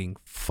exciting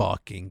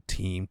fucking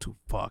team to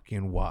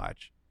fucking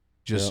watch.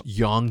 Just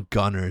young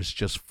gunners,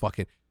 just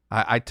fucking.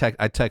 I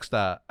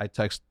texted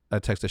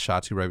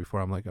Shotzi right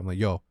before. I'm like,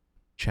 yo,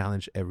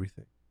 challenge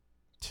everything.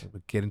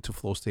 Get into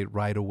flow state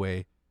right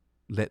away.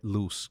 Let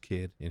loose,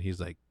 kid. And he's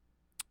like,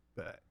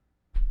 "Bah."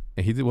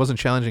 And he wasn't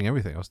challenging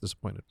everything. I was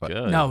disappointed. But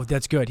Good. No,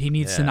 that's good. He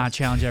needs to Yeah. not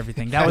challenge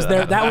everything. That was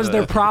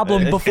their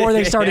problem before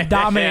they started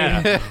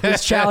dominating.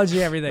 Was challenging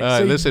everything.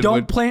 So listen, you don't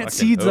when- plant Fucking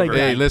seeds like over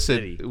hey, that. listen.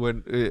 City.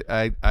 When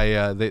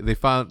they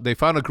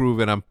found a groove,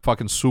 and I'm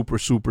fucking super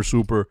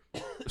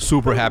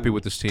happy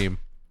with this team.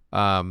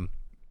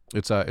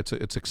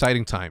 It's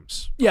exciting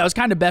times. Yeah, it was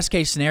kind of best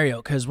case scenario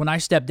because when I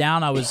stepped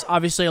down, I was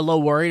obviously a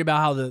little worried about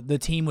how the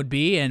team would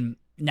be, and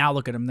now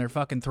look at them. They're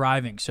fucking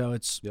thriving. So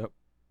it's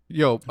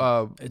Yo,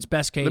 it's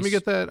best case. let me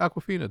get that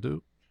Aquafina,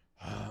 dude.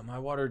 My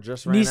water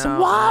just ran Need some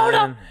out. water.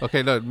 Man.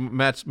 Okay, no,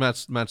 Matt's the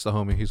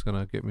homie. He's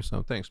gonna get me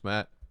some. Thanks,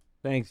 Matt.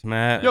 Thanks,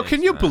 Matt. Yo, can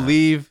Thanks, you Matt.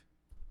 believe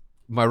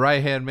my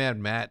right hand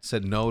man Matt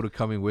said no to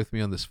coming with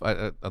me on this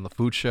on the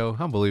food show?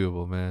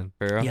 Unbelievable, man.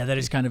 Yeah, that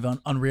is kind of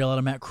unreal out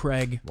of Matt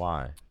Craig.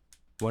 Why?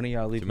 When are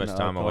y'all leaving? Too much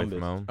time away from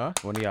Columbus? home.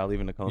 When are y'all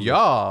leaving to Columbus?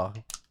 Y'all.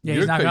 Yeah,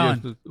 he's not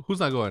going. Who's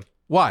not going?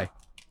 Why?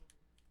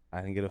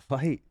 I didn't get a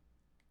flight.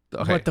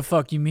 Okay. What the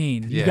fuck you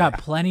mean? You Yeah. got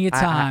plenty of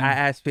time. I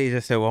asked Paige. I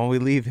said, "When we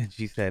leaving?"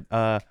 She said,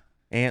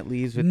 "Aunt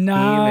leaves with No. the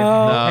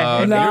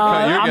team." And No,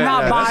 you're I'm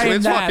not buying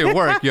it's that. fucking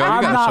work, yo. You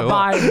I'm gotta not show up.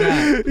 buying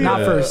that.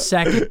 Not for a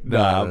second. No,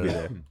 I'll be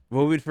there.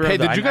 Well, we for Hey, real,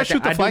 though. did you guys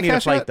shoot the I do flight need a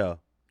cash flight yet? though.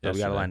 So we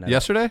gotta line that. up.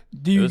 Yesterday?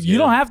 Do you? was You good.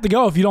 don't have to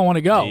go if you don't want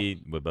to go.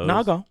 Eat with both. No,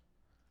 I'll go.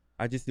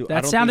 I just do. I That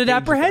don't think sounded Paige is- I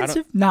don't-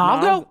 apprehensive. No,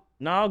 I'll go.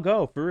 No, I'll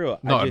go for real.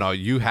 No,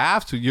 you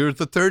have to. You're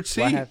the third What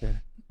seat. happened?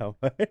 I'm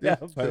part of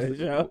the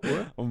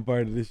show. I'm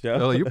part of the show.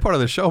 Oh, you're part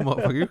of the show,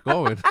 motherfucker. You're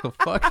going. The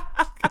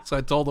fuck? So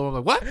I told him, I'm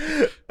like, what?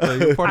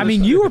 You're part I of the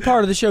mean, show. you were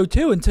part of the show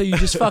too until you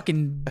just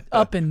fucking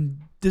up and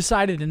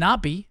decided to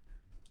not be.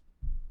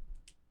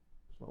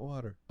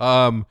 Water.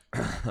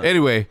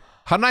 Anyway,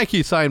 how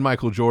Nike signed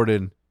Michael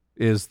Jordan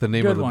is the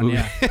name Good of the one,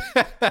 movie.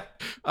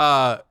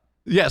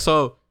 Yeah.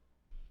 So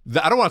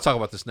I don't want to talk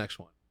about this next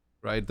one,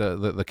 right?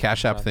 The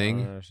Cash App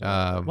thing.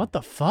 What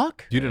the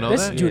fuck? You didn't know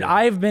This that? dude,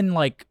 I've been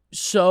like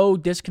so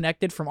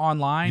disconnected from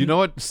online. You know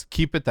what? Just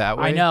keep it that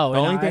way. I know. The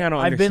and only thing I don't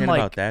I've been understand like,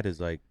 about that is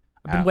like,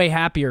 I've been way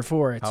happier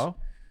for it. How?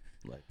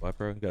 like what,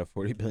 bro? You got a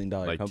 $40 billion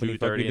Like company. 2:30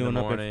 Fuck you in the doing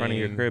up in front of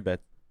your morning. crib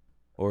at,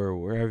 or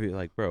wherever. You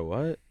like, bro,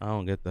 what? I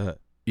don't get that.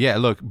 Yeah.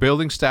 Look,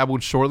 building stab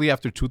wound shortly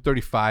after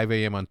 2:35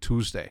 a.m. on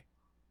Tuesday.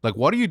 Like,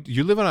 what do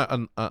you live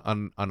in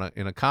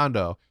a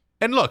condo?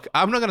 And look,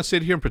 I'm not gonna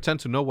sit here and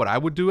pretend to know what I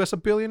would do as a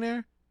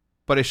billionaire,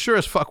 but it sure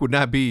as fuck would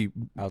not be.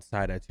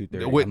 Outside at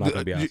 2:30. With- I'm not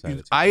gonna be outside.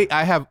 At 2:30.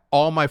 I have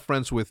all my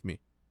friends with me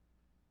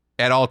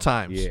at all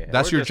times. Yeah.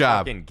 That's Or your just job.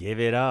 fucking give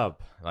it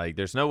up. Like,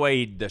 there's no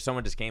way there's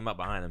someone just came up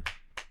behind him.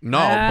 No,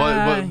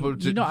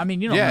 but you know, I mean,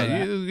 you don't yeah, know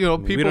that. you know,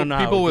 We people don't know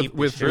how people deep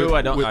with this True, with,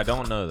 I don't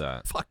with- know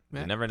that. Fuck, You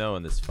man. never know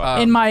in this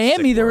fucking In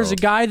Miami, sick there was a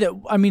world. guy that,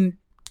 I mean,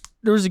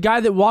 there was a guy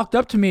that walked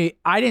up to me.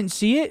 I didn't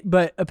see it,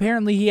 but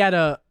apparently he had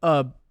a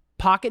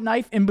pocket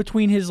knife in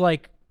between his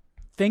like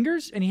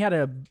fingers, and he had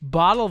a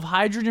bottle of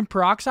hydrogen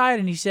peroxide,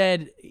 and he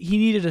said he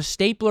needed a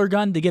stapler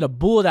gun to get a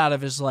bullet out of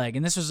his leg.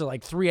 And this was at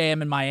like 3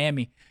 a.m. in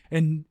Miami.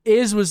 And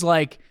Iz was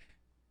like,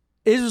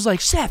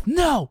 Seth,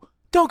 no,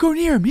 don't go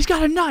near him. He's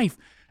got a knife.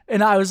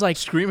 And I was like,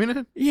 Screaming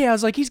it. yeah, I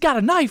was like, he's got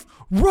a knife.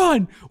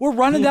 Run! We're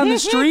running down the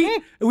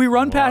street, and we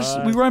run past.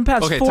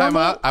 Okay, Formal. time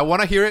out. I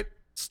want to hear it.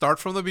 Start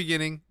from the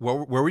beginning. Where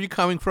were you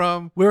coming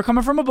from? We were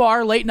coming from a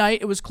bar late night.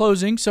 It was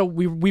closing, so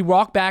we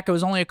walked back. It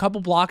was only a couple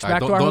blocks back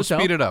don't to our don't hotel.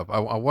 speed it up. I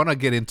want to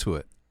get into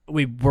it.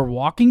 We were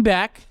walking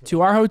back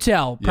to our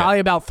hotel, probably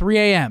about 3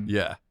 a.m.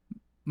 Yeah.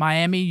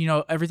 Miami, you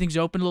know, everything's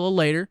open a little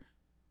later.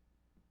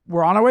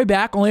 We're on our way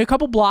back, only a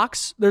couple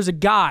blocks. There's a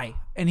guy,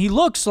 and he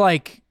looks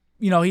like,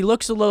 you know, he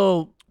looks a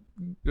little.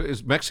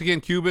 Is Mexican,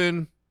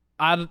 Cuban,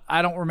 I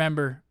don't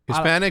remember.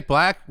 Hispanic,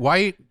 black,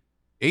 white,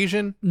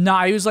 Asian?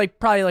 Nah, he was like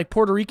probably like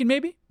Puerto Rican,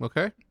 maybe.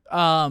 Okay.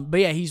 But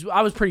yeah,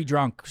 I was pretty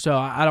drunk, so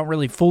I don't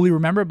really fully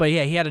remember. But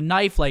yeah, he had a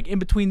knife like in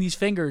between these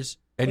fingers,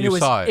 And you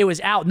saw it. It was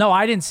out. No,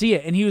 I didn't see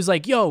it. And he was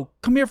like, "Yo,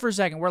 come here for a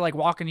second." We're like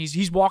walking.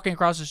 He's walking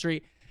across the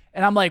street,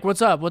 and I'm like,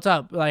 "What's up? What's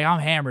up?" Like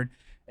I'm hammered,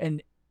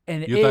 and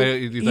You thought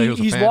he was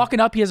a he's fan? walking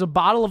up. He has a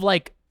bottle of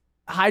like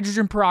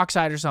hydrogen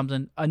peroxide or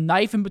something, a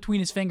knife in between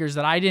his fingers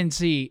that I didn't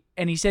see,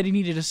 and he said he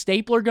needed a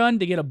stapler gun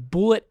to get a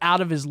bullet out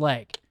of his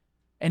leg,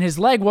 and his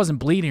leg wasn't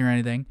bleeding or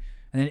anything.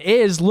 And then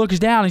Iz looks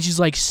down and she's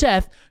like,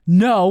 "Seth,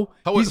 no."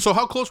 So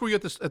how close were you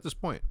at this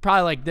point?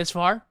 Probably like this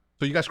far.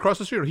 So you guys crossed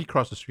the street, or he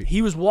crossed the street?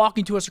 He was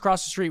walking to us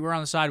across the street. We're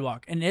on the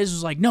sidewalk, and Iz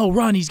was like, "No,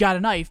 run! He's got a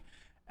knife."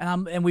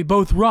 And we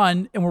both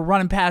run, and we're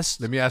running past.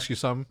 Let me ask you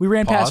something. We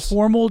ran past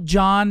Formal,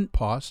 John.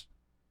 Pause.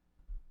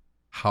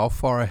 How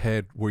far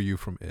ahead were you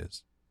from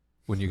Iz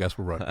when you guys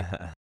were running?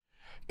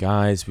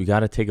 Guys, we got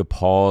to take a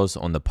pause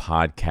on the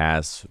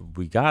podcast.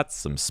 We got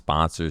some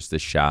sponsors to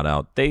shout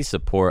out. They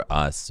support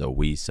us, so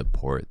we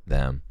support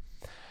them.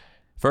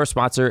 First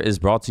sponsor is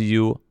brought to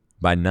you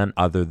by none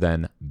other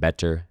than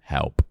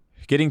BetterHelp.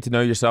 Getting to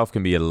know yourself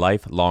can be a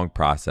lifelong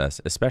process,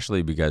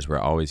 especially because we're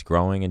always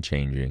growing and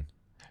changing.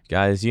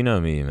 Guys, you know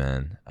me,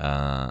 man.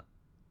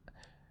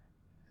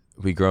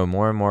 We grow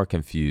more and more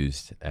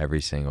confused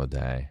every single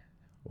day.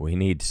 We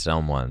need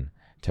someone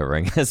to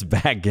bring us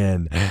back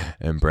in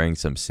and bring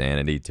some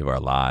sanity to our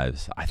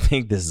lives. I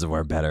think this is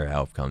where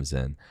BetterHelp comes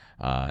in,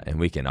 and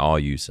we can all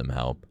use some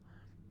help,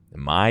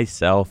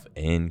 myself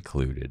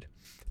included.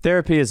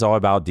 Therapy is all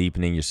about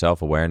deepening your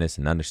self-awareness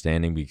and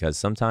understanding, because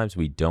sometimes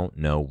we don't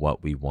know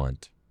what we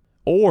want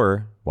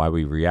or why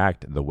we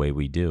react the way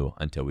we do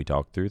until we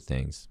talk through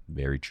things.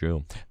 Very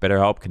true.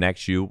 BetterHelp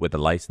connects you with a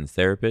licensed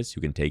therapist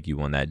who can take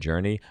you on that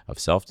journey of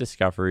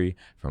self-discovery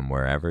from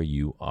wherever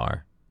you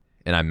are.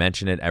 and I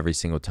mention it every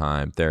single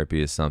time.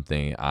 Therapy is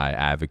something I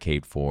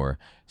advocate for,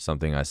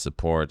 something I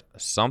support,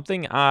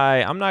 something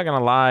I'm not going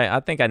to lie, I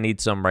think I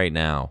need some right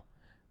now.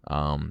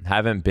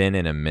 Haven't been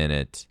in a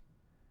minute,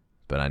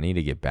 but I need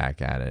to get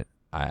back at it.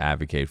 I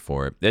advocate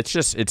for it.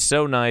 It's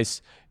so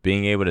nice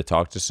being able to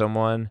talk to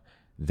someone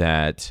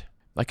that,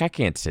 like, I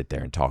can't sit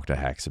there and talk to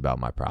Hex about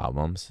my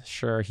problems.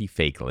 Sure, he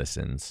fake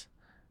listens,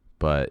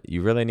 but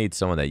you really need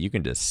someone that you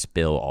can just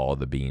spill all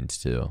the beans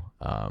to.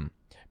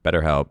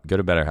 BetterHelp, go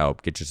to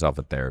BetterHelp, get yourself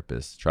a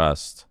therapist.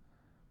 Trust,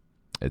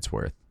 it's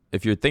worth.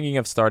 If you're thinking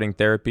of starting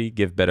therapy,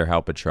 give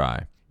BetterHelp a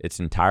try. It's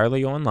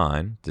entirely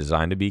online,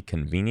 designed to be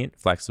convenient,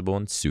 flexible,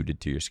 and suited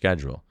to your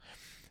schedule.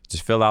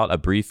 Just fill out a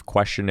brief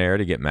questionnaire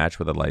to get matched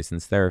with a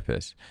licensed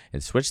therapist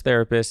and switch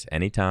therapists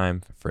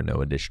anytime for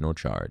no additional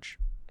charge.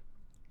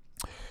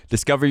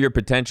 Discover your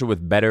potential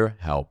with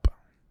BetterHelp.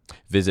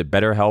 Visit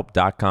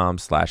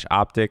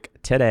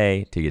betterhelp.com/optic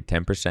today to get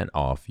 10%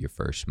 off your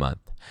first month.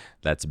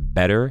 That's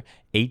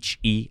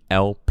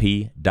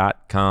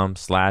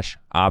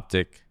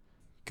betterhelp.com/optic.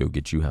 Go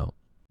get you help.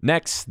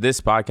 Next,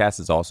 this podcast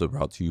is also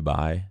brought to you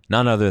by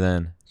none other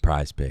than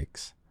Prize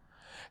Picks.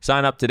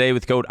 Sign up today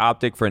with code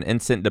OPTIC for an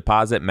instant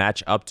deposit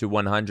match up to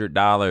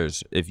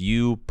 $100. If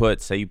you put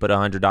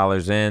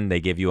 $100 in,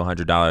 they give you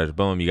 $100.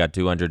 Boom, you got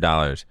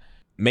 $200.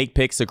 Make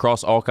picks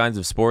across all kinds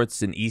of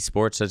sports and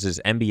esports such as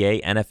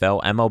NBA,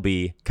 NFL,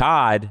 MLB,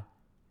 COD,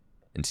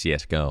 and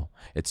CSGO.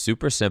 It's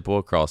super simple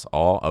across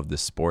all of the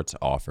sports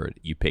offered.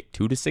 You pick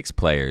 2 to 6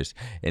 players,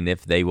 and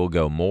if they will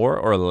go more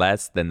or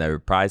less than their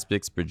Prize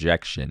Picks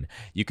projection,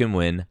 you can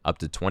win up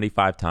to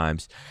 25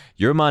 times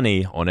your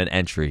money on an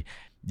entry.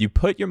 You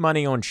put your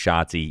money on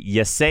Shotzi,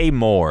 you say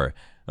more.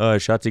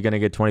 Shotzi going to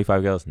get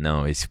 25 kills?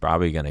 No, he's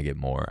probably going to get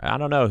more. I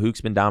don't know.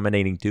 Hook's been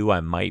dominating too.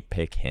 I might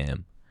pick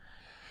him.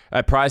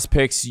 At Prize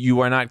Picks, you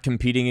are not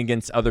competing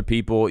against other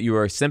people. You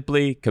are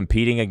simply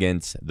competing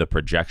against the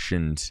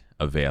projections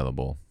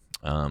available.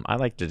 I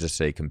like to just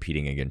say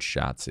competing against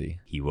Shotzi.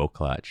 He will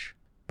clutch.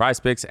 Prize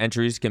Picks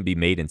entries can be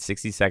made in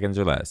 60 seconds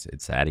or less.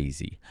 It's that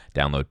easy.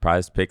 Download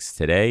Prize Picks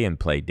today and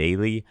play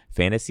daily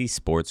fantasy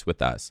sports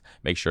with us.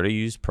 Make sure to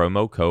use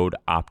promo code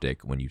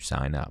OPTIC when you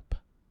sign up.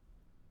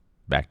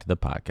 Back to the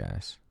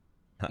podcast.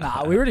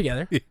 Nah, we were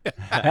together.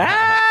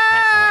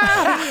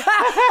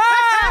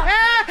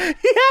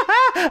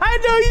 I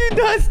know you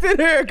dusted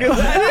her because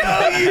I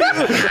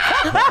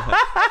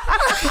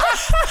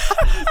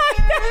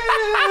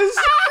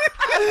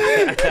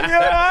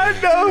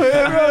know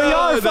him, bro.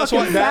 Y'all are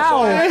fucking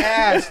foul.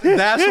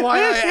 That's why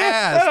I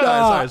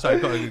asked. Sorry.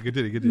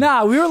 Continue.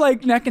 Nah, we were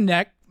like neck and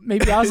neck.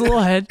 Maybe I was a little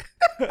ahead.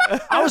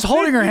 I was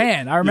holding her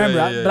hand. I remember,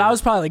 but I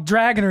was probably like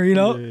dragging her,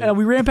 And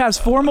we ran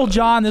past Formal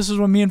John. This was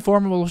when me and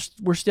Formal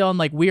were still in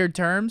like weird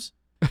terms.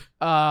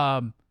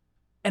 And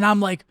I'm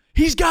like,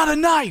 he's got a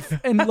knife,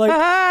 and like,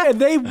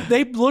 and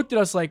they looked at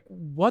us like,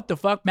 what the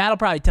fuck? Matt'll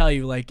probably tell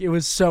you. Like, it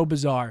was so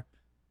bizarre.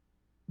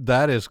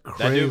 That is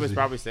crazy. That dude was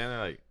probably standing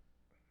there like,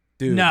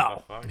 dude.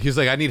 No, he's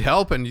like, I need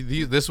help, and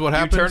this is what you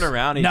happens. turn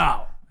around.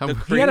 no.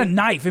 He had a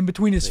knife in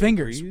between his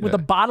fingers with a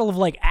bottle of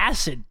like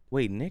acid.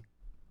 Wait, Nick.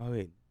 Oh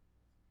wait,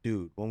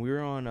 dude. When we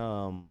were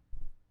on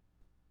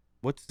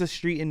what's the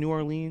street in New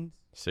Orleans?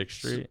 6th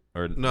Street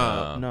or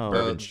No.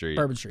 Bourbon Street.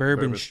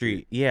 Bourbon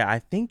Street. Yeah, I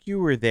think you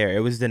were there. It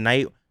was the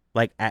night,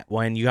 like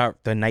when you got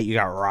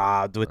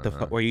robbed with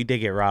where you did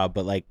get robbed,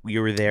 but like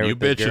you were there. You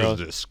with the girls.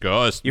 bitches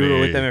disgust You me. were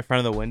with them in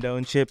front of the window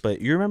and shit.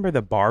 But you remember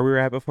the bar we were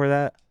at before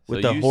that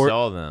with So the you horse,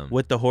 saw them.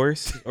 with the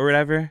horse or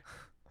whatever.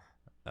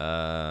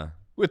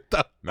 With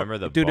the Remember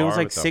the Dude, bar it was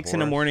like with the 6 in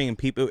the horse? morning, and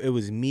people. It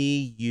was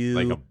me, you,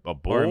 Like a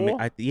bull.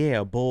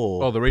 a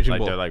bull. the raging Like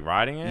bull. they're like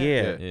riding it.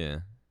 Yeah.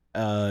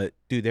 Yeah.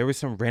 Dude, there was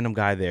some random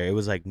guy there. It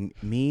was like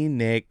me,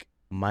 Nick,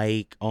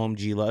 Mike,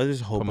 OMG.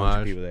 There's a whole bunch of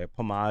Pomage. people there.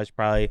 Pomage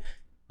probably.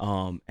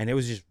 And it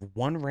was just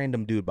one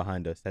random dude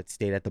behind us that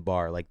stayed at the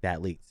bar like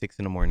that late, 6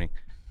 in the morning.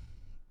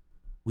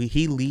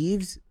 He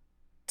leaves.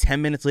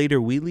 10 minutes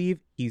later, we leave.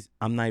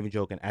 I'm not even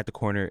joking, at the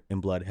corner in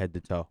blood, head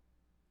to toe.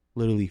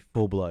 Literally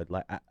full blood.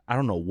 Like I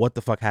don't know what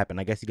the fuck happened.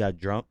 I guess he got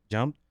jumped.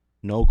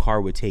 No car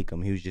would take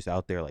him. He was just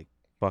out there like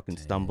fucking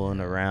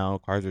stumbling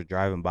around. Cars were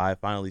driving by.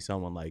 Finally,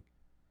 someone were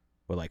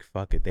like,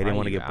 fuck it. They didn't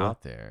want to get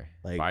out there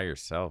like, by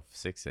yourself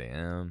 6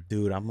 a.m.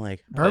 Dude, I'm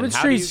like, Bourbon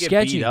How do you Street's get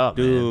sketchy. beat up,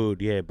 man?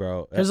 dude, yeah,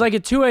 bro. Because like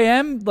at 2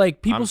 a.m.,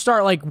 like people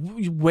start like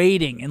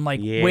waiting and like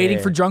waiting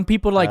for drunk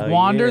people to like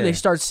wander. yeah. They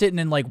start sitting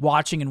and like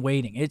watching and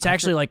waiting. It's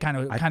actually like kind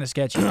of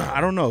sketchy.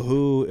 I don't know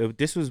who.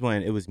 This was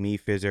when it was me,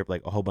 Fizzer,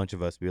 like a whole bunch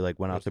of us. We like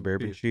went out to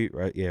Bourbon Street,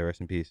 right? Yeah, rest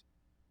in peace.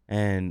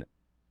 And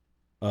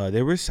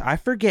there was, I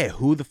forget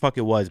who the fuck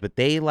it was, but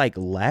they like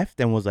left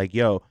and was like,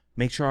 "Yo,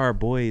 make sure our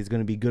boy is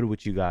gonna be good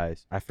with you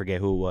guys." I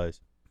forget who it was.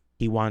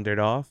 He wandered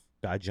off,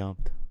 got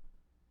jumped.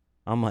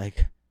 I'm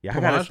like, yeah, I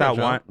gotta stop.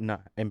 No,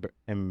 that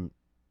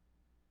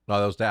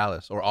was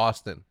Dallas or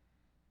Austin.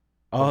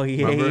 Oh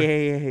yeah, Remember?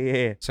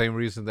 yeah. Same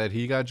reason that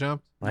he got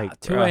jumped. Like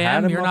 2 bro, how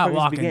a.m., the you're not motherfuckers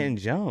walking. Be getting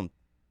jumped.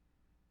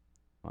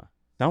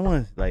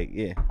 Someone's like,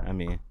 yeah. I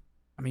mean,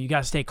 I mean, you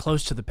gotta stay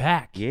close to the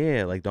pack.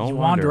 Yeah, like don't You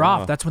wander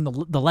off. That's when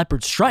the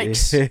leopard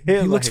strikes. Yeah, He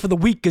looks like- for the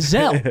weak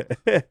gazelle.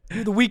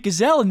 You're the weak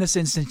gazelle in this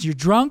instance. You're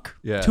drunk.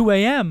 Yeah. 2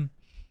 a.m.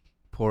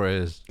 Poor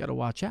is. Gotta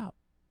watch out.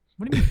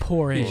 What do you mean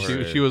poor is?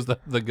 She was the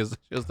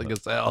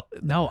gazelle.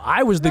 No,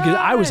 I was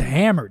I was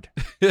hammered.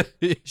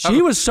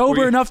 She was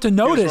sober enough to He was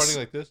notice.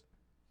 running like this.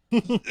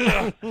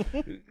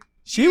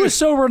 She was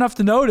sober enough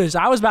to notice.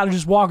 I was about to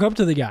just walk up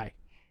to the guy.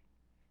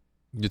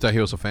 You thought he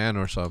was a fan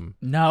or something?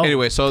 No.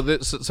 Anyway, so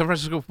the San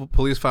Francisco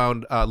police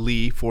found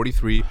Lee,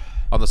 43,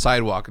 on the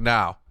sidewalk.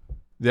 Now,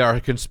 there are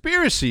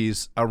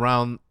conspiracies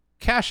around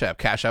Cash App.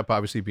 Cash App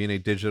obviously being a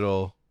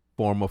digital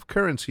form of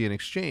currency and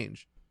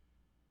exchange.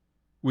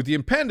 With the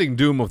impending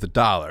doom of the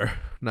dollar,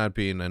 not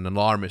being an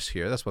alarmist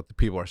here, that's what the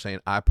people are saying.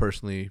 I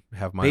personally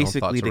have my own thoughts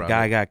Basically, the around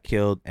guy it. got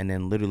killed, and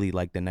then literally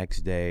like the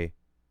next day,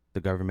 the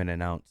government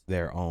announced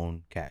their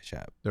own Cash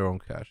App. Their own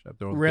Cash App,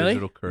 their own Really?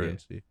 digital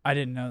currency. I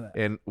didn't know that.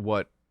 And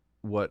what,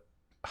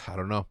 I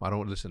don't know. I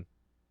don't listen.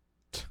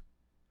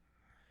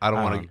 I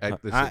don't want to.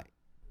 Listen.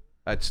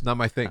 It's not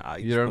my thing.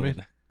 You know what I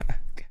mean?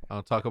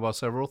 I'll talk about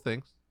several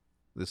things.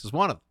 This is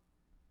one of them.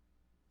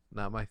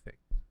 Not my thing.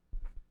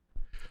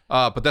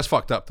 But that's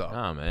fucked up, though.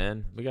 Oh,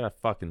 man. We got to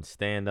fucking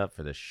stand up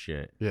for this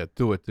shit. Yeah,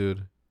 do it,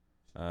 dude.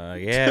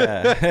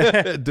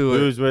 Yeah. Do it.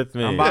 Who's with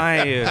me? I'm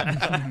buying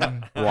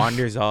it.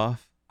 Wanders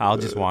off. I'll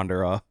just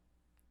wander off.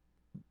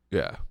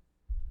 Yeah.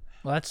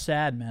 Well, that's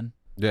sad, man.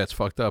 Yeah, it's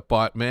fucked up.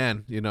 But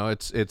man, you know,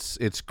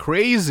 it's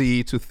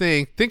crazy to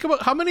think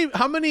about how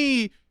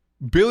many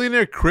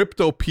billionaire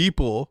crypto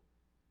people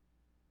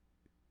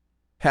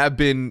have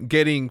been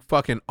getting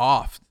fucking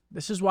offed.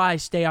 This is why I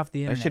stay off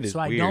the That shit internet, is so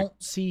I weird. don't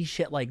see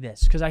shit like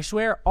this. Because I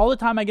swear, all the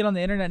time I get on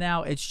the internet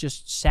now, it's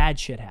just sad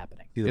shit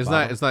happening. See the It's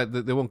bottom?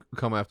 not they won't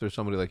come after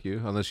somebody like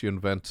you unless you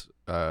invent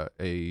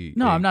a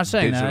No, I'm not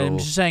saying that. I'm digital-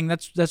 just saying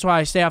that's why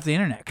I stay off the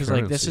internet. Because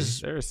like this currency.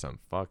 is There's some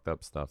fucked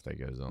up stuff that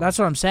goes on. that's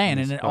what I'm saying,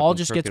 This and it all fucking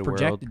just gets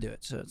crooked world. projected to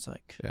it. So it's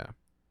like Yeah.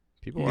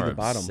 People See are the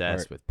bottom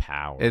obsessed part. with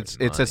power. It's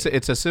and money.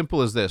 it's as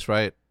simple as this,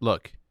 right?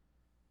 Look,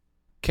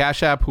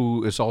 Cash App,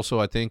 who is also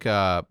I think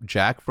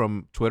Jack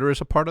from Twitter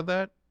is a part of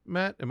that.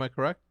 Matt, am I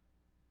correct?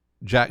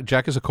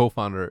 Jack is a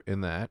co-founder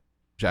in that.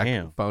 Jack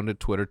Damn. founded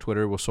Twitter.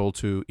 Twitter was sold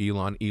to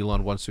Elon.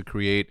 Elon wants to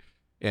create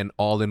an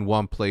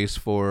all-in-one place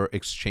for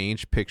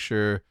exchange,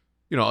 picture,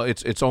 you know,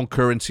 its own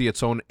currency,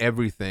 its own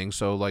everything.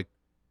 So like,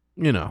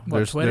 you know,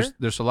 What, Twitter?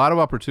 there's a lot of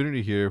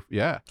opportunity here.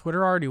 Yeah.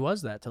 Twitter already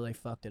was that till they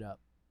fucked it up.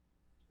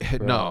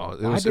 No,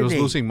 it why was did they-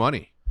 losing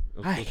money.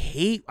 That's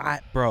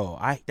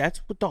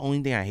what the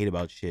only thing I hate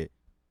about shit.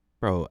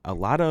 Bro, a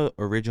lot of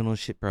original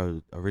shit,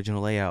 bro.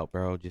 Original layout,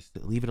 bro. Just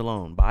leave it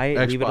alone. Buy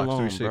it, leave it Xbox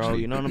alone, 360. bro.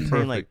 You know what I'm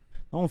saying? Like,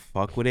 don't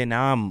fuck with it.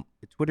 Now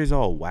Twitter's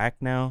all whack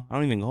now. I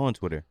don't even go on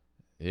Twitter.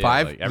 Yeah,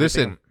 Five. like,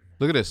 Listen, everything-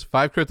 look at this.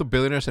 5 crypto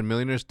billionaires and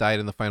millionaires died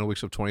in the final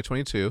weeks of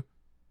 2022.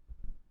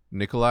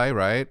 Nikolai,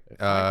 right?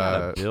 If I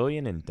got a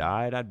billion and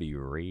died, I'd be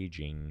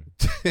raging.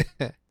 You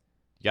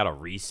gotta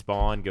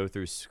respawn, go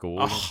through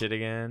school and Oh. shit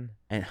again.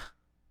 And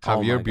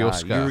Javier my God,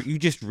 Biosca. you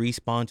just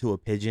respawn to a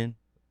pigeon.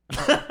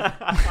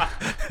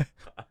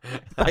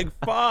 Like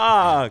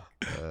fuck.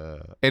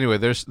 Anyway,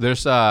 there's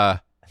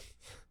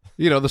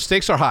you know, the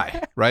stakes are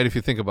high, right? If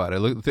you think about it,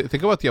 look,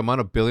 think about the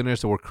amount of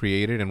billionaires that were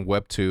created in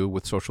Web 2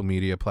 with social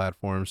media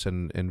platforms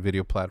and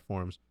video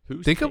platforms.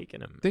 Who's Think of-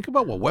 taking him? Think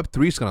about what Web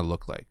 3 is going to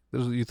look like.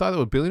 You thought it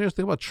was billionaires?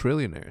 Think about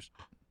trillionaires.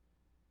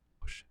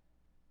 Oh, shit.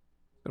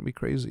 It's going to be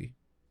crazy.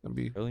 It's going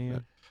to be.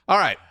 Brilliant. All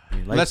right. I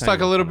mean, Let's lifetime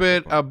talk a is little kinda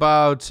bit cool.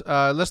 about.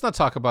 Let's not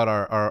talk about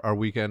our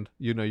weekend.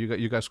 You know,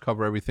 you guys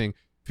cover everything.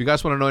 If you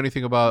guys want to know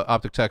anything about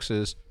Optic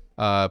Texas,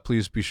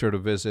 please be sure to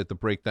visit the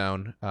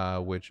breakdown,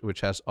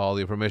 which has all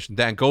the information.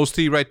 Dan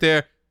Ghosty right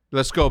there.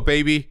 Let's go,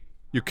 baby.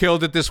 You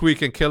killed it this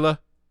weekend, killer.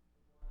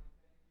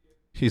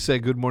 He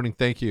said, "Good morning,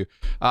 thank you."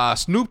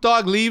 Snoop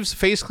Dogg leaves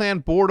FaZe Clan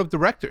board of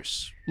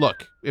directors.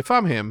 Look, if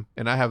I'm him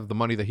and I have the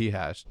money that he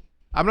has,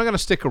 I'm not gonna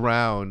stick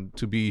around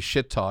to be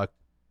shit talked.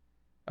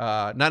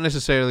 Not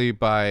necessarily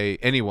by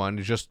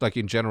anyone, just like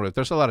in general. If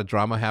there's a lot of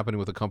drama happening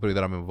with a company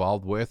that I'm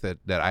involved with that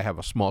I have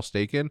a small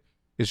stake in,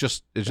 it's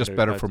just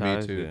better cut for me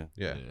ties, to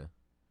yeah.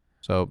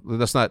 So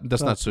that's not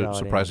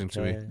surprising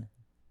to me.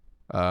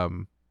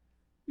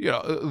 You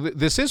know,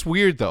 this is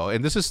weird though,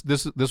 and this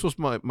was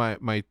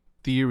my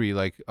theory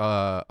like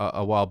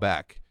a while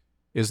back,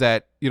 is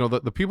that you know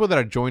the people that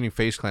are joining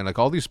FaZe Clan, like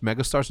all these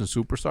megastars and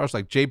superstars,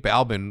 like J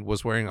Balvin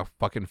was wearing a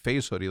fucking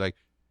FaZe hoodie. Like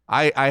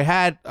I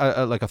had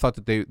like I thought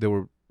that they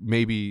were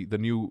maybe the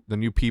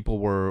new people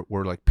were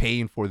like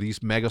paying for these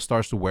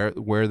megastars to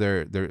wear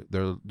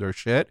their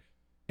shit,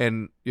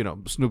 and you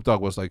know Snoop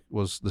Dogg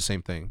was the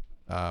same thing.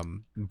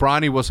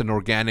 Bronny was an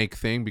organic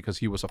thing because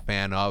he was a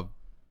fan of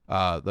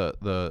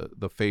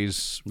the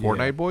FaZe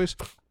Fortnite boys,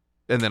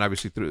 and then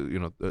obviously through you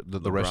know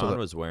the rest of LeBron the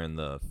was wearing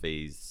the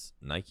FaZe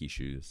Nike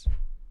shoes.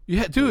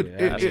 yeah, dude.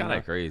 yeah, That's it- kind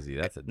of crazy.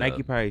 That's a Nike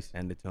dub. probably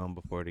sent it to him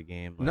before the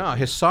game. like, no,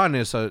 his son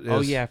is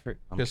Oh yeah,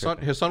 I'm his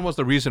tripping. son was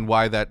the reason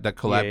why that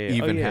collab Yeah,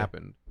 yeah. Oh, even yeah.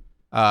 happened.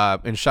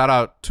 And shout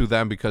out to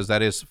them because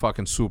that is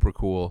fucking super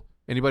cool.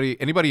 Anybody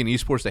in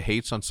esports that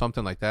hates on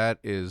something like that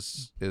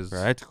is Bro,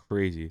 that's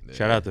crazy. Yeah.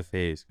 Shout out to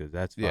FaZe because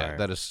that's fire. yeah,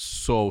 that is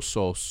so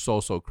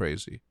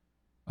crazy.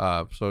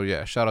 So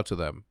yeah, shout out to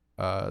them.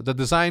 The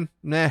design,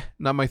 not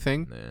my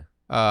thing.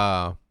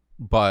 Yeah.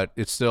 But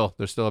there's still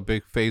a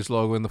big FaZe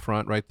logo in the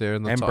front right there.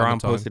 In the and top, Braun on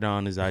the tongue. posted it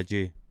on his IG.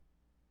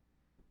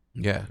 Yeah,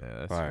 Yeah,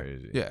 that's Fire.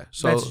 crazy. yeah.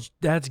 So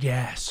That's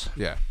gas.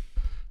 yeah,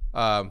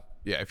 yeah.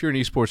 If you're in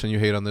esports and you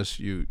hate on this,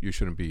 you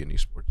shouldn't be an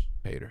esports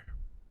hater.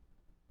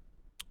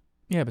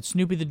 Yeah, but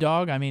Snoopy the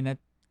dog, I mean, that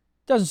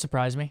doesn't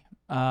surprise me.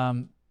 I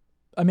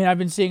mean, I've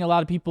been seeing a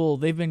lot of people,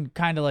 they've been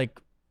kind of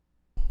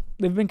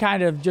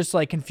just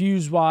like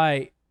confused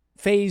why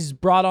FaZe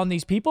brought on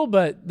these people,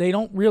 but they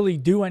don't really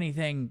do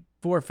anything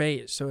for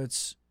FaZe. So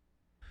it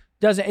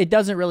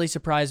doesn't really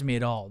surprise me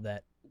at all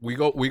that We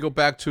go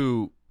back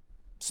to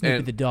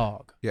Snoopy the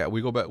dog. yeah.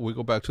 We go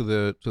back to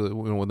the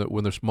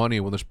when there's money,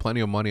 when there's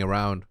plenty of money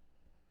around,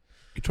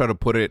 you try to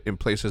put it in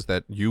places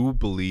that you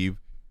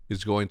believe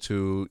is going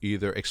to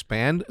either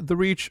expand the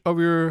reach of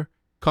your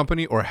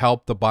company or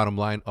help the bottom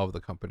line of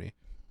the company.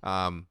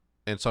 And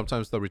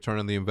sometimes the return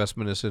on the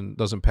investment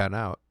doesn't pan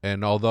out.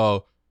 And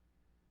although,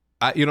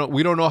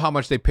 we don't know how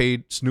much they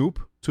paid Snoop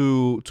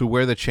to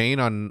wear the chain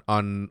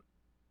on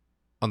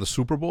the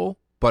Super Bowl,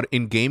 but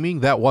in gaming,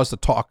 that was the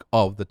talk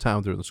of the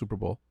town during the Super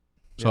Bowl.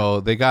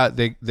 So they got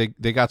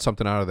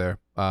something out of there.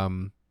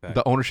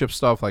 The ownership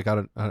stuff, like I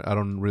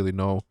don't really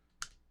know.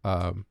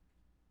 So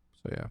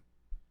yeah.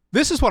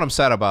 This is what I'm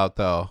sad about,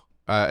 though,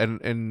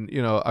 and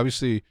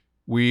obviously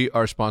we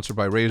are sponsored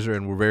by Razer,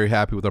 and we're very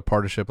happy with our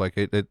partnership. Like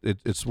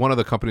it's one of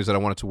the companies that I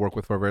wanted to work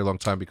with for a very long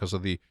time because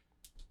of the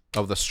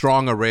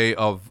strong array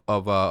of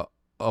what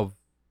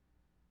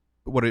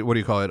do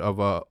you call it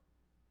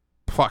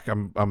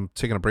I'm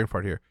taking a brain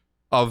fart here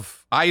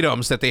of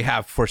items that they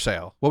have for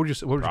sale. What would you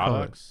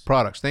call it?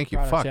 Products. Thank you.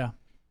 Products, Fuck.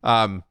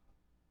 Yeah.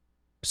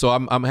 So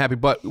I'm happy,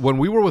 but when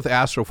we were with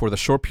Astro for the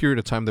short period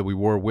of time that we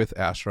were with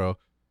Astro.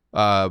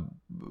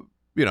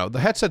 The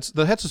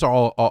headsets are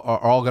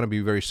all going to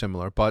be very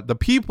similar, but the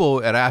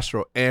people at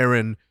Astro,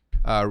 Aaron,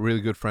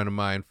 really good friend of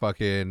mine,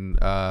 fucking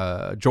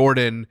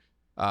Jordan,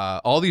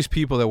 all these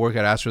people that work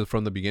at Astro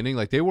from the beginning,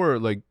 like they were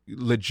like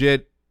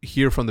legit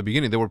here from the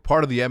beginning. They were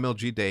part of the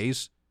MLG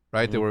days,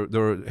 right? Mm-hmm. They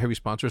were heavy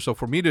sponsors. So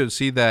for me to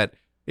see that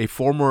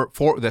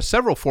that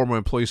several former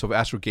employees of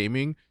Astro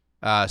Gaming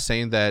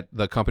saying that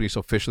the company's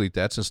officially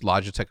dead since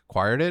Logitech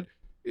acquired it,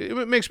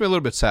 it makes me a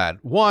little bit sad.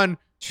 One,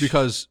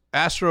 because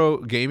Astro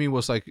Gaming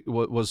was a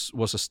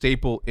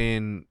staple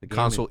in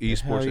console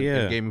esports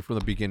and gaming from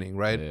the beginning,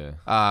 right? Yeah.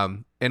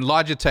 And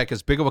Logitech,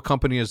 as big of a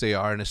company as they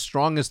are and as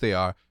strong as they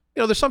are,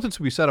 there's something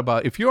to be said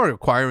about if you are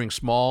acquiring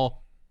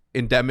small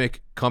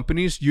endemic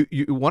companies, you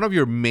one of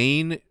your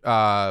main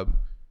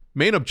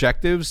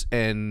objectives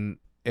and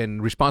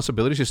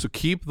responsibilities is to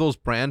keep those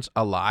brands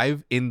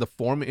alive in the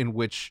form in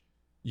which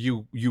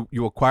you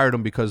acquired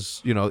them,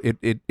 because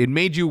it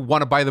made you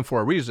want to buy them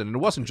for a reason, and it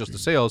wasn't just the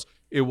sales.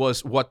 It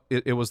was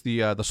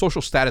the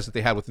social status that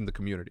they had within the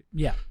community.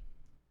 Yeah.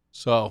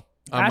 So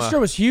Astro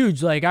was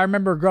huge. Like I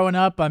remember growing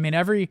up. I mean,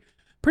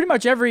 pretty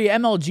much every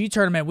MLG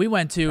tournament we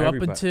went to up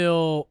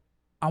until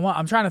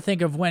I'm trying to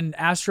think of when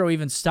Astro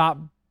even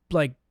stopped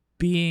like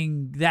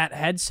being that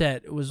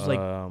headset. It was like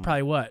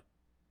probably what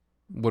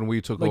when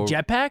we took like over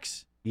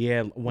jetpacks.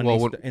 Yeah,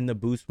 in the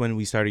boost when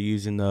we started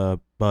using the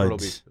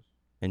buds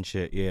and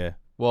shit. Yeah.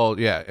 Well,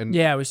 yeah, and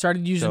Yeah, we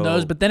started using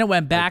those, but then it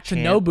went back to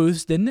no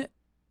booths, didn't it?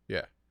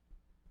 yeah.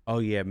 Oh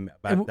yeah,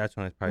 that's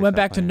when I probably Went stopped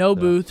back to playing no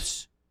stuff.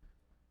 booths.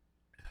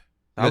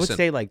 I would Listen.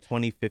 say like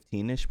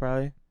 2015ish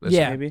probably.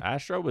 Yeah. Maybe.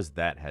 Astro was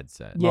that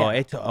headset. Yeah. Well,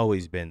 it's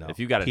always been though. If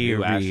you got a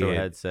new Astro Period.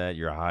 headset,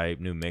 you're hype.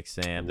 New mix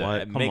amp. The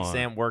What? Come mix on.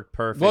 amp worked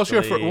perfectly.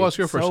 What's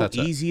your first so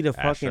headset? easy to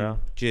fucking Astro.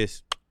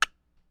 just.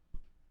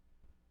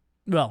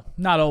 Well,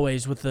 not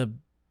always with the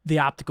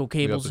optical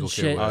cables and optical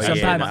shit. cables. Oh, yeah,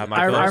 Sometimes my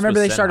I first remember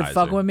was they started Sennheiser.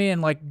 fucking with me,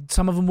 and like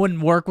some of them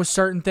wouldn't work with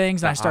certain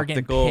things, and I started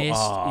getting optical,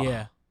 pissed. oh.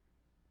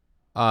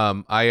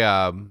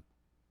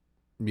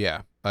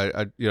 Yeah.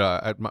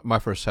 My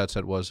first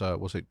headset was a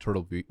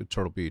Turtle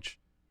Beach.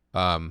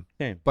 Same.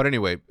 But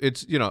anyway,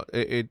 it's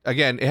it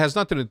again, it has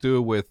nothing to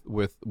do with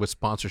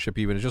sponsorship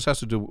even. It just has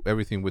to do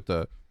everything with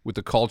the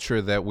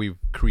culture that we've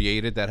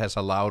created that has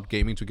allowed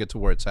gaming to get to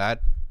where it's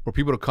at. For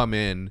people to come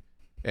in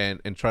and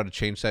try to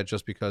change that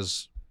just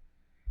because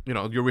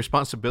your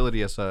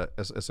responsibility as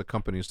a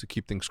company is to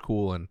keep things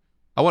cool. And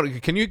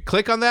can you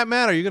click on that,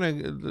 Matt? Are you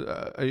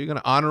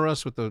gonna honor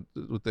us with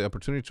the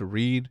opportunity to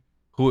read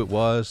who it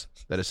was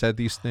that has said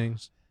these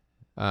things?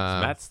 Is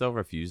Matt still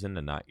refusing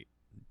to not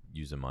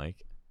use a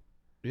mic?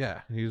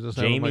 Yeah, he doesn't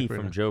have a Jamie mic right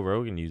from now. Joe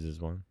Rogan uses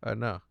one. I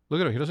know. Look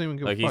at him. He doesn't even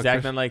give Like a he's fuck.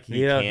 acting like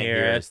he don't can't hear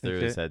hear us us and through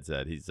his shit.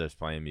 headset. He's just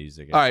playing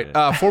music. And All right,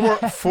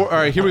 shit. all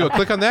right, here we go.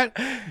 Click on that.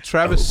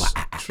 Travis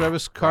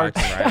Cart.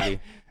 Rox and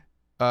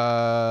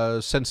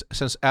Riley.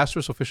 Since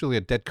Astro's officially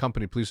a dead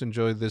company, please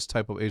enjoy this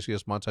type of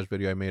ACS montage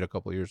video I made a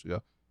couple of years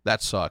ago.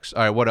 That sucks.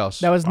 All right, what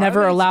else? That was Why never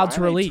are they- allowed why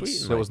to are they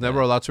release. tweeting That was like never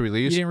that? allowed to You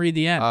release. didn't read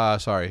the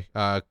end. Sorry.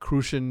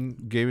 Crucian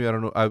gave me. I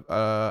don't know.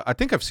 I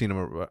think I've seen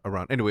him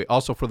around. Anyway,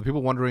 also for the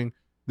people wondering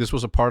this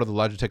was a part of the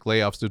Logitech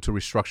layoffs due to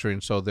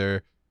restructuring. So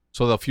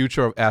the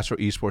future of Astro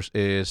Esports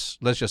is,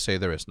 let's just say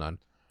there is none.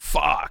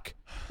 Fuck.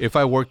 If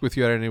I worked with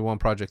you at any one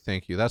project,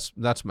 thank you. That's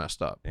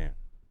messed up. Yeah.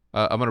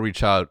 I'm gonna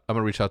reach out. I'm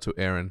gonna reach out to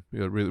Aaron,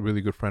 a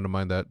really good friend of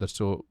mine that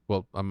still,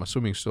 well, I'm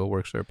assuming still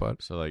works there,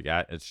 but So like,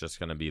 it's just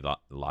gonna be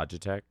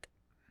Logitech.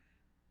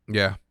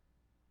 yeah.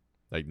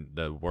 Like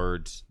the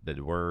word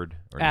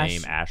or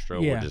name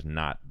Astro yeah. will just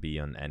not be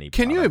on any.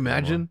 Can you product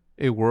imagine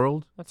a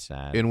world anymore. That's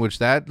sad. in which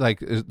that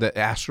the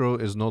Astro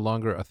is no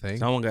longer a thing?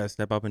 Someone got to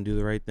step up and do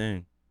the right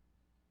thing.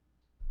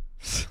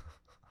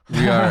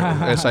 We are,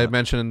 as I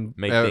mentioned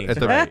Make at things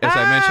the right. as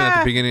I mentioned at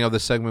the beginning of the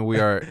segment, we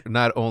are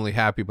not only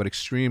happy but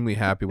extremely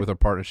happy with our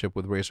partnership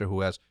with Razer,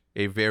 who has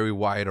a very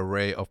wide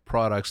array of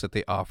products that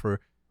they offer,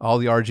 all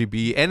the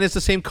RGB, and it's the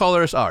same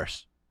color as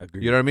ours.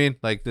 Agreed. You know what I mean?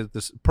 Like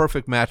this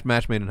perfect match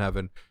made in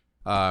heaven.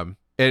 And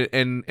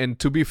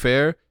to be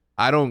fair,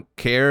 I don't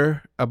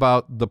care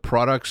about the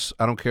products.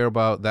 I don't care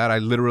about that. I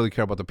literally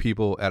care about the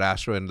people at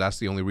Astro, and that's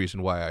the only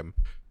reason why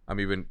I'm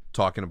even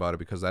talking about it,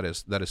 because that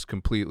is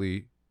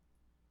completely.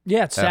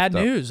 Yeah, it's sad effed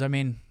up. news. I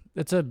mean,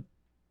 it's a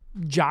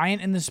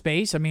giant in the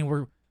space. I mean,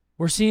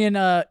 we're seeing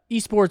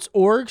esports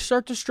orgs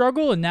start to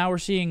struggle, and now we're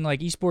seeing like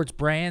esports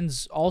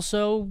brands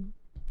also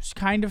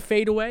kind of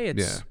fade away.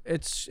 It's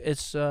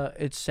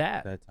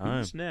sad. That time.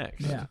 Who's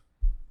next? Yeah,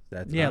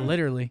 That yeah, time.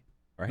 literally.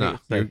 Right. No,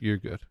 It's like- you're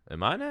good.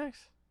 Am I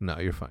next? No,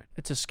 you're fine.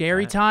 It's a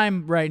scary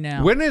time right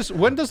now. When does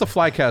the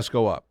Flycast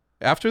go up?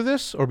 After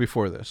this or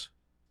before this?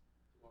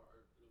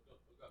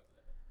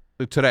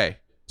 Today.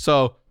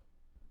 So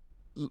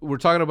we're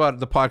talking about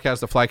the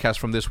podcast, the Flycast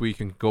from this week,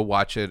 and go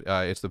watch it.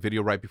 It's the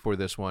video right before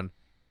this one.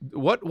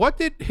 What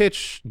did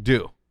Hitch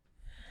do?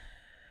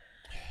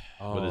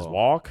 With his Oh.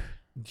 walk?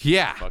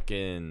 Yeah,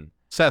 Fucking.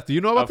 Seth, do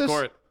you know about Of this?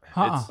 course.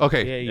 Uh-uh.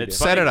 Okay, Yeah, you It's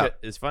did. set funny it up.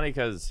 It's funny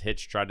because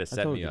Hitch tried to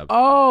set told me you. up.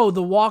 Oh,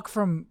 the walk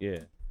from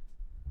Yeah.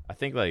 I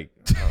think like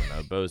I don't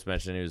know. Bo's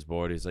mentioned he was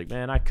bored. He's like,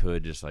 man, I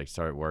could just like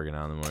start working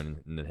out in the morning.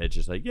 And then Hitch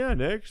is like, yeah,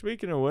 Nick.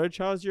 Speaking of which,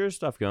 how's your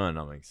stuff going?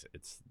 I'm like,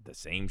 it's the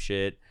same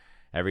shit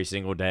every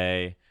single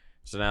day.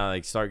 So now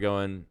like start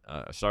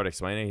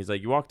explaining. He's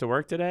like, you walked to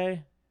work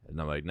today?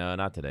 And I'm like, no,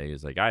 not today.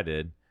 He's like, I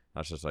did. I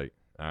was just like,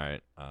 all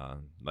right.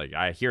 Like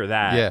I hear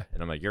that. Yeah.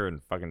 And I'm like, you're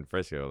in fucking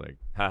Frisco. Like,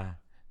 ha,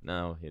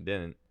 no, you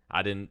didn't.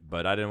 I didn't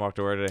walk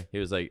to work today. He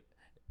was like,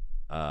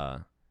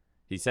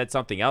 he said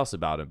something else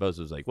about it. Bose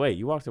was like, wait,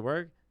 you walked to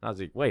work? And I was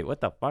like, wait,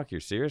 what the fuck?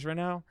 You're serious right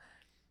now?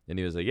 And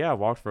he was like, yeah, I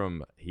walked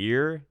from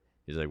here.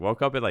 He's like,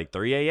 woke up at like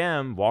 3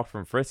 a.m., walked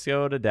from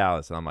Frisco to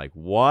Dallas. And I'm like,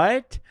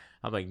 what?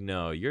 I'm like,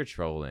 no, you're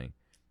trolling.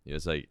 He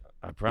was like,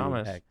 I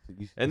promise.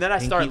 And then I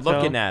start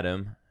looking at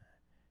him,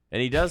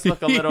 and he does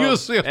look a little He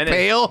was and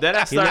pale. Then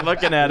I start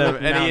looking at him,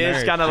 and he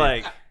is malnourished, kind of yeah.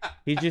 like,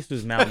 He just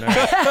was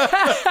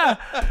malnourished.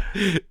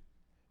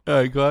 All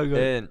right, go ahead.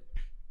 and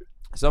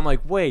so I'm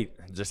like, wait,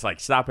 just like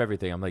stop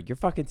everything. I'm like, you're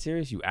fucking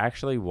serious? You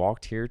actually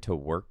walked here to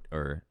work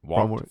or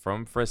walked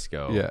from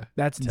Frisco Yeah,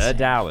 that's to insane.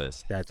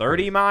 Dallas, That's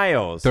 30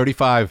 miles.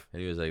 35,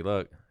 And he was like,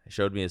 look, he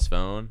showed me his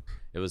phone.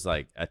 It was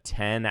like a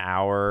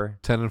 10-hour,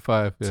 10 and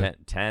 5. Yeah.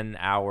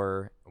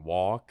 10-hour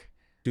walk.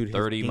 Dude, his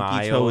 30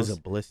 pinky toe is miles.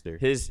 a blister.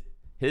 His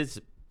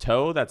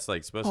toe that's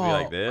like supposed to be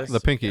like this. The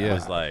pinky, yeah.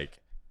 was like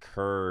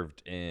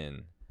curved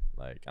in.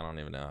 Like I don't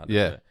even know how to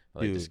Yeah. do it.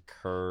 Like Dude. just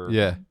curved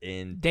Yeah.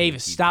 in.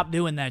 Davis, pinky. stop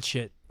doing that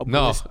shit.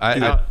 No,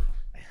 Dude,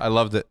 I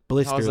loved it,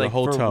 blister I was the like,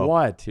 whole for toe.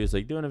 what? He was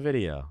like, doing a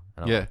video.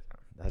 And I'm Yeah. like,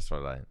 that's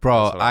what I.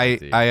 bro. that's what I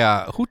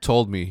see. Who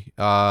told me?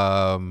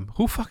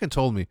 Who fucking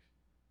told me?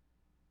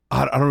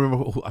 I don't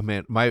remember. Who, I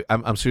mean,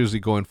 I'm seriously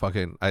going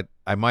fucking.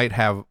 I might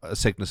have a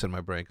sickness in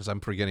my brain because I'm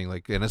forgetting.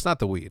 Like, and it's not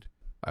the weed.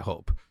 I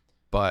hope,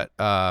 but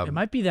It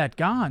might be that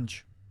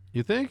ganj.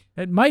 you think?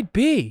 It might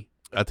be.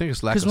 I think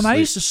it's lack of Because when sleep. I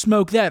used to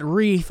smoke that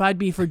reef, I'd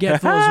be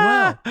forgetful as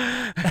well.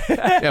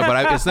 Yeah,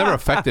 but it's never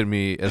affected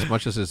me as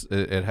much as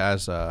it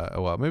has.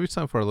 Well, maybe it's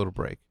time for a little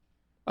break.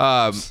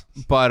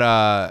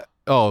 But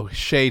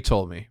Shay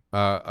told me,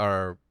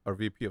 our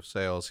VP of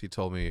sales, he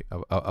told me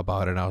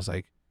about it, and I was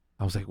like,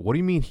 what do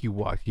you mean he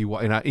walked?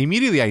 And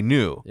immediately I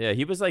knew. Yeah,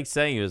 he was like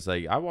saying, he was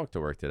like, I walked to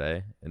work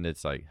today, and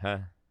it's like, huh,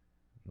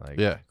 like,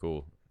 Yeah.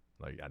 cool.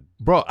 Like,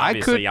 Bro,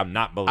 obviously, I'm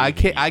not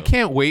believing. I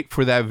can't wait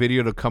for that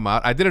video to come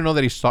out. I didn't know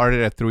that he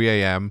started at 3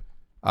 a.m.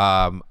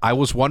 I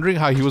was wondering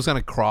how he was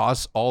gonna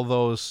cross all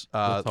those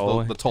the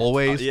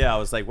tollways. Yeah, I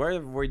was like,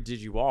 where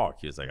did you walk?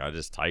 He was like, I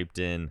just typed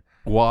in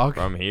Walk.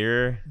 from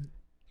here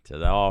to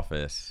the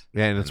office.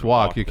 Yeah, and it's and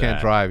walk. walk You can't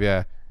that. drive.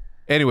 Yeah.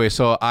 Anyway,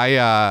 so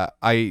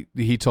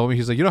he told me,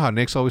 he's like, you know how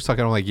Nick's always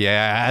talking. I'm like,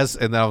 yes.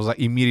 And then I was like,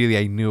 immediately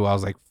I knew. I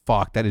was like,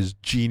 fuck, that is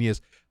genius.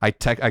 I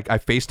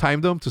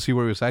FaceTimed him to see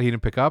where he was at. He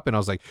didn't pick up, and I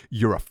was like,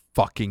 you're a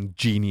fucking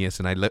genius.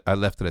 And I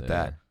left it at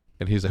that.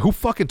 And he's like, who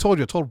fucking told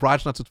you? I told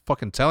Raj not to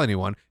fucking tell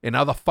anyone, and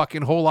now the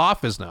fucking whole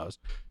office knows.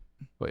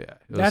 But yeah,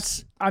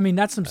 That's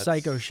some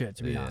psycho shit,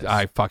 to be honest.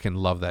 I fucking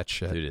love that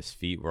shit. Dude, his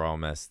feet were all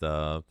messed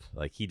up.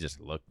 Like, he just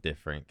looked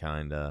different,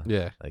 kind of.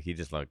 Yeah. Like, he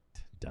just looked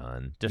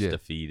done, just Yeah.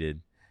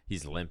 defeated.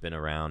 He's limping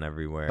around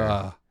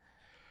everywhere.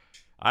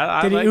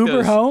 I Did he like Uber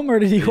those. home or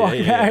did he walk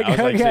back? I was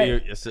like,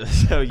 Okay.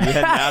 so you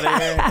heading out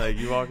of here? Like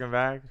you walking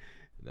back?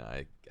 No,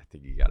 I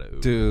think you gotta Uber.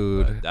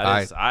 Dude, But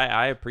that is,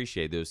 I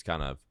appreciate those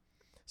kind of,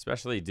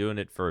 especially doing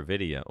it for a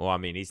video. Well, I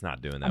mean, he's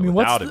not doing that I mean,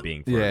 what's without the- it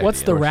being for Yeah. a video.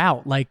 What's the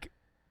route? Like,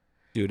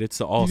 Dude,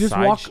 it's all You just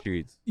side walk-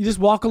 streets. you just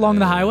walk along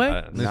the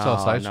highway? It's all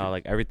side street. No,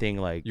 like everything,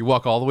 like You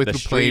walk all the way The through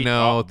street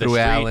Plano, off, the through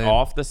street Allen.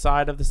 off the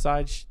side of the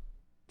side.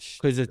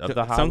 because Of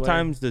the highway?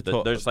 sometimes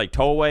There's like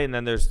tollway, and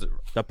then there's the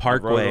the road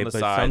parkway, on the but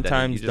side, then you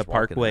sometimes the just walk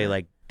in parkway there.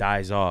 like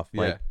dies off.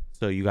 Yeah. Like,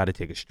 so you got to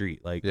take a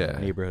street, like Yeah.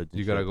 neighborhoods. and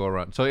You gotta shit. go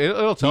around. So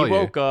it'll tell He you.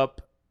 woke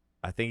up.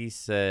 I think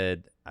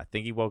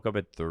he woke up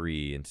at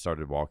 3 and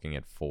started walking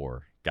at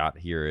 4. Got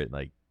here at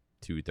like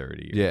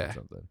 2:30 or Yeah.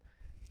 something.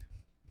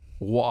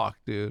 Walk,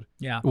 dude.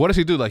 Yeah. What does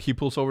he do? Like he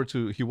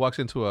walks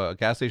into a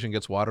gas station,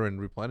 gets water, and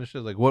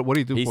replenishes. Like what do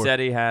you do? He for said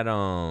he had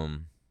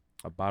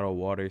a bottle of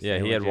water. yeah,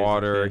 he had sandwiches and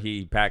water. shit.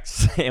 He packed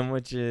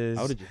sandwiches.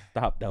 I would have just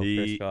stopped out He-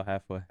 Frisco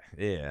halfway.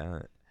 Yeah.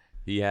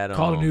 He had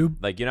Call a noob.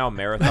 like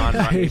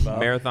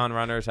marathon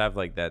runners have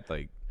like that,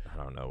 like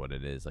I don't know what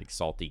it is, like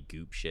salty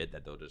goop shit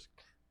that they'll just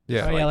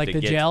Yeah. Oh, yeah, like to the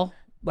get- gel?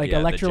 Like yeah,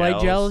 the electrolyte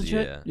gel gels, and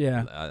shit?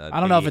 yeah. Yeah. I don't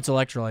think know if he- it's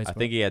electrolytes. I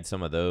think he had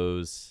some of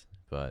those,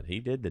 but he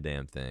did the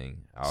damn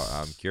thing.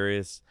 I'm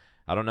curious.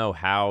 I don't know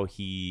how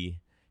he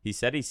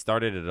said he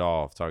started it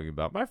off talking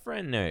about my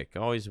friend Nick.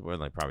 Always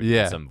like probably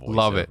Yeah, some voiceover.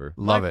 love it,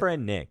 love my it.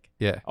 friend Nick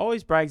Yeah.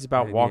 always brags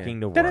about Yeah.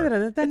 walking to work.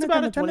 It's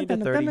about a 20 to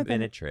 30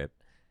 minute trip.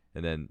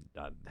 And then,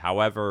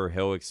 however,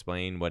 he'll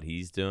explain what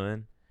he's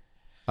doing.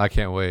 I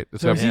can't wait.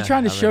 It's So is he Yeah,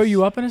 trying to I'm show gonna-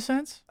 you up in a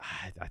sense?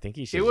 I think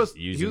he should was-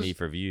 use he was- me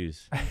for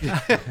views.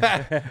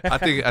 I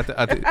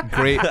think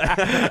great.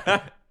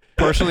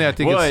 Personally, I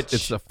think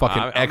it's a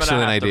fucking I'm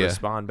excellent gonna have idea. To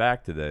respond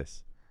back to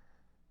this.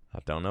 I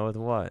don't know with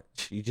what.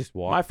 You just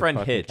walk. My to friend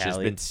fucking Hitch has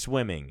Cali. been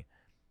swimming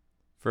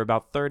for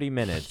about 30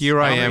 minutes. Here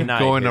I every am night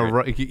going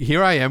here.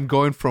 here I am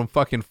going from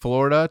fucking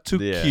Florida to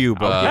Yeah.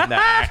 Cuba.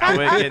 I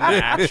would get in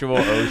the actual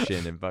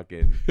ocean and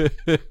fucking.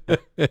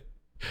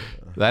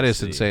 That is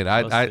see. insane.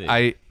 We'll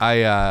see.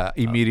 I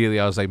immediately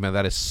I was like, man,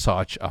 that is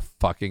such a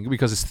fucking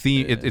because it's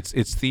theme. Yeah. It's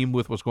themed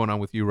with what's going on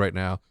with you right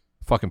now.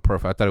 Fucking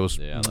perfect. I thought it was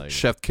Yeah, I like it.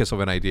 chef kiss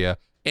of an idea.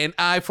 And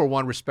I, for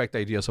one, respect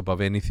ideas above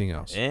anything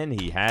else. And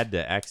he had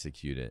to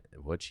execute it,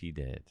 which he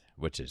did,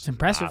 which is It's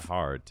impressive. not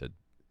hard to,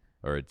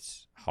 or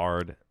it's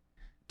hard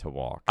to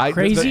walk.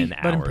 Crazy, in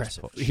but hours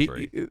impressive.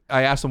 straight.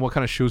 I asked him what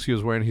kind of shoes he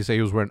was wearing. He said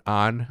he was wearing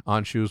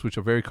on shoes, which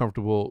are very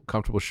comfortable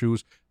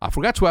shoes. I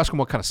forgot to ask him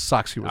what kind of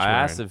socks he was I wearing.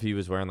 asked if he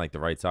was wearing like the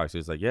right socks. He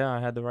was like, "Yeah,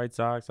 I had the right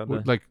socks."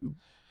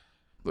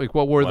 Like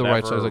what were the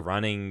right Whatever size? Like,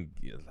 running,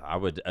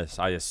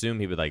 I assume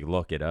he would like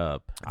look it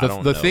up. I The-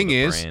 don't the know thing the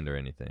is, brand or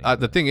anything.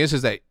 the thing is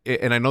that,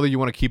 and I know that you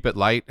want to keep it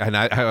light, and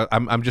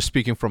I'm just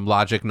speaking from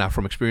logic, not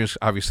from experience.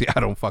 Obviously, I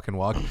don't fucking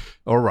walk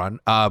or run.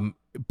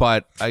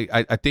 But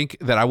I think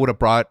that I would have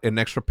brought an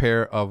extra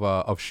pair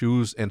of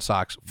shoes and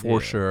socks for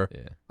Yeah, sure. yeah.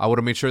 I would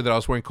have made sure that I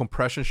was wearing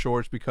compression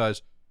shorts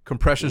because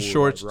compression Ooh,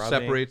 shorts like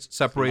rubbing.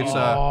 separates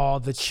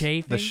the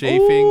chafing. the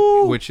chafing,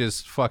 Ooh. which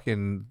is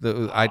fucking.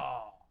 I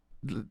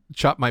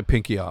chop my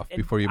pinky off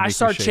And before you. I make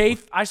start me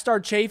chafe. I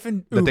start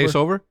chafing. The day's Uber.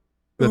 over.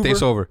 The Uber.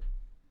 day's over.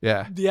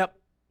 Yeah, Yep,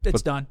 it's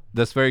But- done.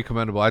 that's very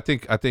commendable. I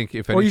think if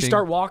anything, Or you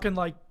start walking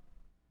like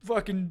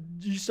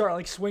you start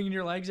like swinging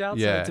your legs out,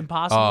 so it's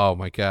impossible. Oh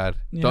my god!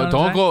 You know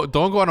Don't what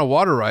I'm go on a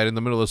water ride in the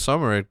middle of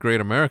summer at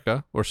Great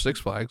America or Six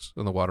Flags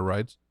on the water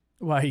rides.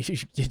 Why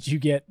did you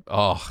get?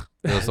 Oh,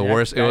 it was the That-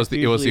 worst. It was that's the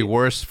usually-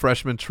 worst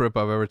freshman trip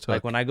I've ever took.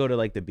 Like when I go to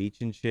like the beach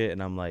and shit,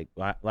 and I'm like,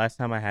 last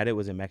time I had it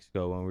was in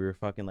Mexico when we were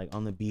fucking like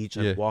on the beach,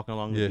 like Yeah. walking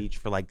along Yeah. the beach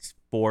for like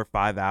 4 or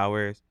 5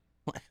 hours.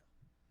 Can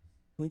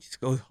we just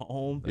go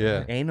home?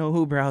 Yeah. Ain't no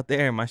Uber out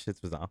there. My shit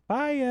was on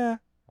fire.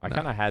 I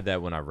kind of had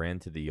that when I ran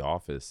to the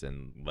office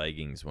in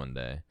leggings one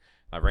day.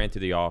 I ran to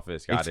the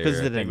office, got It's 'cause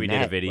here. I of the think we did a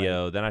net,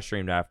 video. Then I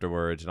streamed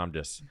afterwards, and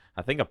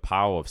I think a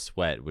pile of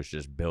sweat was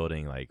just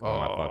building like on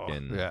my Oh,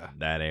 fucking yeah.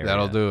 that area.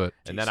 That'll do it.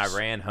 And then I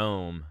ran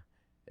home,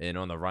 and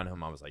on the run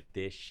home, I was like,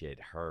 "This shit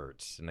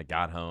hurts." And I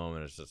got home,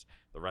 and it's just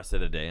the rest of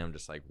the day, I'm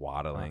just like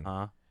waddling.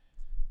 Uh-huh.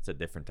 It's a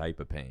different type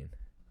of pain.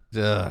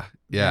 Yeah.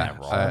 Yeah,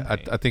 wrong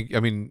I think. I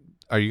mean,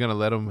 are you gonna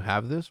let him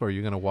have this, or are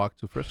you gonna walk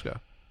to Frisco?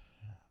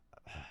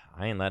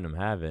 I ain't letting him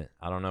have it.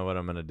 I don't know what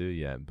I'm gonna do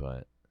yet,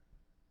 but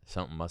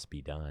something must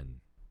be done.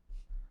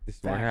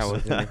 This morning I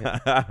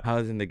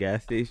was in the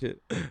gas station.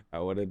 I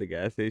went in the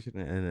gas station,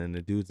 and then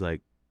the dude's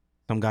like,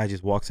 some guy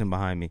just walks in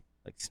behind me,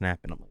 like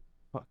snapping. I'm like,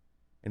 fuck.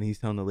 And he's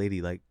telling the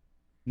lady, like,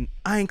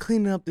 I ain't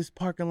cleaning up this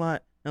parking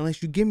lot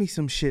unless you give me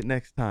some shit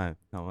next time.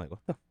 And I'm like,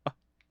 what the fuck?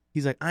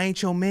 He's like, I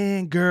ain't your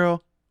man,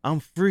 girl. I'm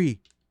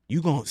free.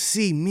 You gonna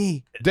see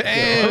me.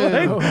 Damn.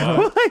 Like,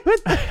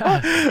 what the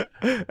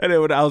fuck? And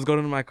then when I was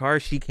going to my car,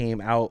 she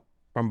came out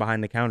from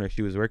behind the counter.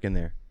 She was working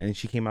there, and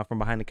she came out from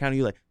behind the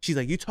counter. She's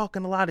like, you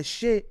talking a lot of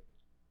shit.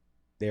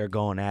 They're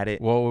going at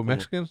it. Whoa, with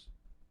Mexicans?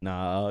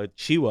 Nah,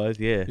 she was,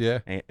 yeah. Yeah.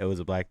 And it was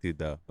a black dude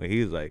though. But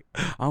he was like,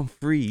 I'm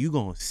free. You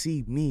gonna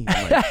see me.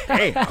 I'm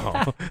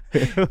like,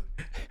 damn.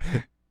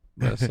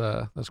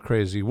 That's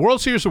crazy.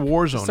 World Series of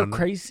Warzone. So and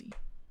crazy.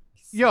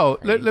 Yo,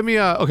 let me.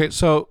 Okay,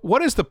 so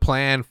what is the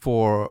plan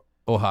for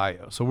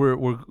Ohio? So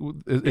we're.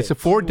 It's a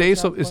 4 days.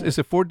 So is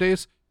it 4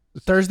 days?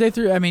 Thursday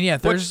through. I mean, yeah,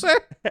 What'd you Thursday.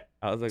 say?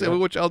 I was like, Tell me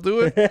what y'all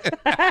doing?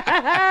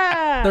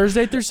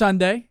 Thursday through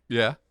Sunday.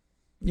 Yeah.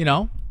 You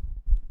know,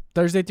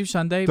 Thursday through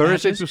Sunday.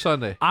 Thursday matches. through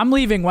Sunday. I'm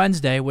leaving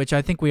Wednesday, which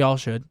I think we all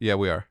should. Yeah,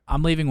 we are.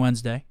 I'm leaving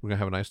Wednesday. We're gonna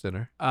have a nice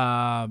dinner.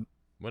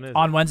 When is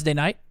On it? Wednesday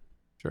night.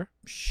 Sure.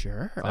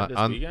 Sure. That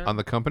this weekend? On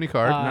the company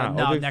card.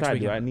 No, other next side,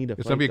 dude, weekend. I need a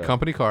It's flight, gonna be a though.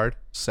 company card.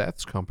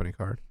 Seth's company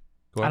card.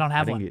 Go I ahead. don't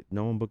have I one. didn't get,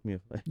 no one booked me a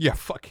flight. Yeah,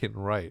 fucking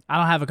right. I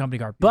don't have a company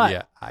card. But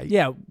yeah,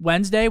 yeah,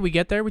 Wednesday we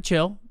get there, we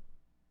chill,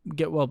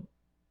 and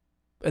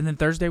then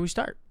Thursday we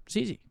start. It's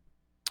easy.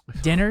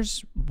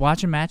 Dinners,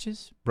 watching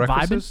matches, vibing.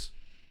 breakfasts.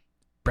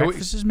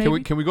 Breakfasts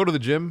maybe. Can we go to the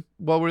gym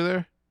while we're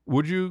there?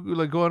 Would you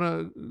like go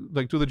on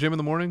do the gym in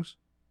the mornings?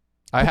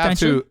 I have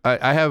to.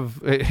 I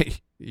have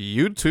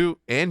you two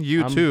and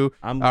you two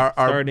I'm are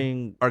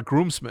starting. are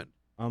groomsmen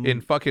I'm,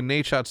 in fucking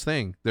Nate Shot's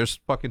thing. There's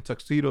fucking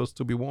tuxedos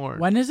to be worn.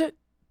 When is it?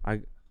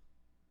 I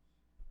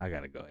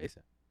gotta go ASAP.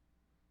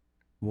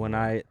 When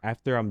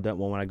after I'm done,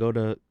 when I go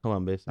to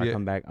Columbus, I Yeah.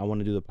 come back. I want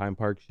to do the Pine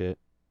Park shit.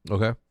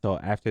 Okay. So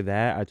after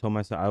that, I told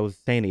myself I was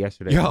saying it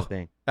yesterday. Yo, the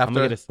thing. I'm after-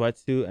 gonna get a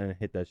sweatsuit and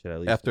hit that shit at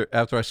least.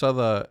 After I saw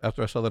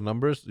the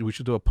numbers, we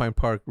should do a Pine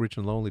Park Rich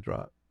and Lonely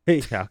drop.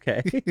 Yeah,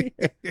 okay,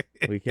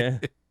 we can.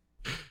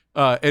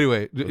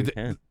 Anyway, We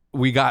can.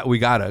 we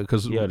gotta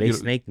because Yo, they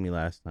snaked me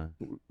last time.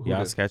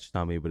 Yeah, sketched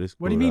on me, but it's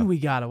cool. What do you mean though. we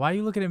got it? Why are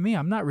you looking at me?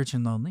 I'm not rich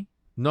and lonely.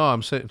 No,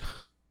 I'm saying,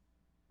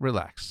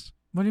 relax.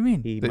 What do you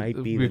mean? He They-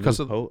 might be because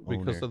the of new coat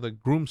because owner. of the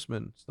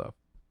groomsmen stuff.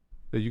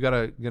 That you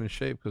gotta get in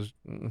shape because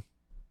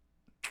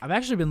I've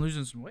actually been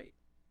losing some weight.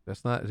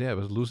 that's not. Yeah, it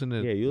was losing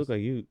it. Yeah, you look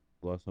like you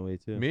lost some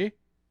weight too. Me?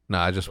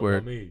 Nah, I just What wear.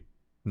 about me?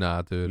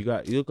 Nah, dude.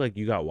 You look like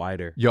you got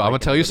wider. Yo, I'm gonna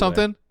Like, tell in a you good way.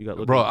 something, You got,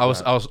 look bro. like I you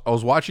was got- I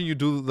was watching you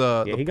do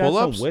the Yeah, he pull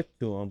got ups. some whip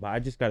to him, but I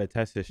just gotta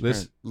test his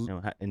This-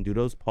 strength. And do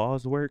those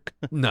paws work?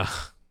 Nah.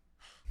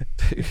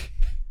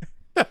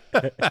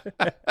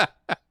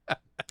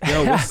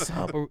 Yo, what's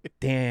up?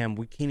 Damn,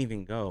 we can't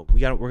even go.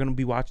 We're gonna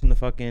be watching the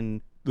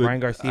fucking Ryan I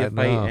Garcia know.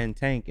 fight and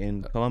Tank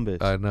in Columbus.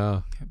 I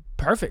know.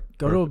 Perfect.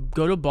 Go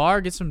to a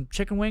bar, get some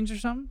chicken wings or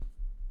something.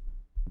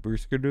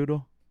 Brewster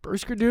Doodle.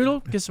 Brewster Doodle,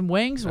 get some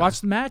wings, watch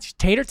the match.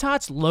 Tater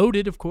tots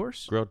loaded, of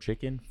course. Grilled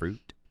chicken,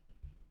 fruit.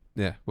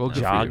 Yeah. Well, good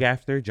for Jog you.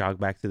 after, jog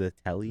back to the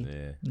telly.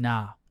 Yeah.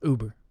 Nah,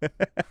 Uber.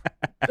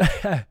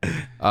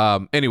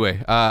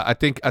 Anyway, I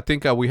think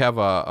we have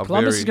a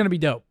Columbus very. is gonna be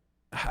dope.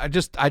 I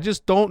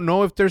just don't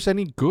know if there's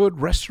any good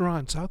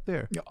restaurants out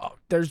there. Oh,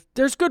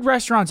 there's good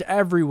restaurants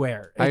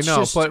everywhere. It's I know,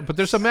 just but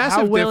there's a how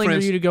massive willing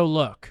difference. are you to go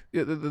look?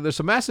 Yeah, there's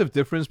a massive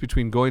difference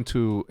between going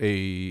to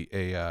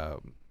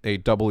a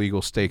Double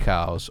Eagle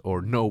Steakhouse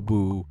or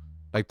Nobu.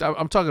 Like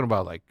I'm talking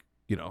about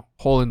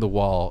hole in the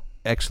wall,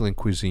 excellent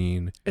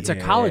cuisine. It's a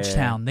college Yeah.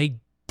 town. They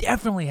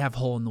definitely have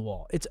hole in the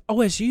wall. It's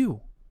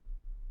OSU.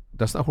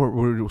 That's not where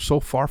we're so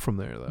far from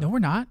there though. No, we're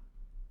not.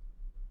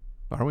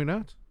 Are we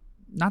not?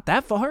 Not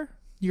that far.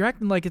 You're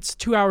acting like it's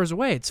 2 hours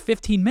away. It's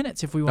 15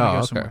 minutes if we want to go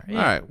okay. somewhere. Yeah.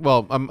 All right.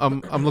 Well,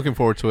 I'm looking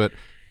forward to it.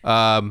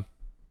 I'm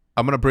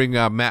gonna bring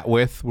Matt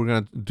with. We're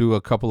gonna do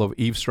a couple of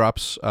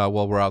eavesdrops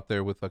while we're out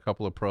there with a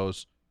couple of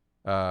pros.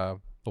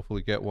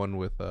 Hopefully get one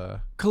with.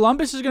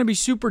 Columbus is going to be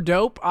super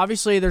dope.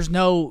 Obviously, there's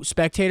no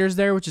spectators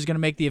there, which is going to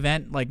make the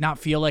event not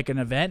feel like an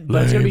event.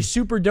 But it's going to be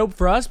super dope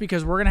for us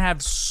because we're going to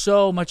have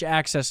so much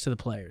access to the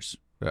players.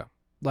 Yeah.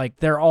 Like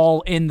they're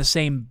all in the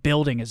same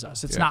building as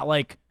us. It's not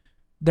like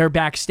they're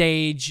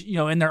backstage,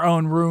 in their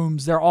own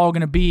rooms. They're all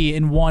going to be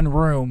in one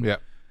room. Yeah.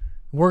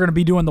 We're going to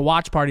be doing the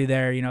watch party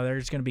there. They're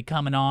just going to be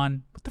coming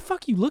on. What the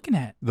fuck are you looking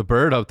at? The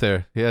bird up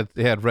there. He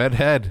had red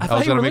head. I I thought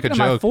was you were gonna make a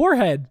looking at my joke.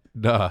 forehead.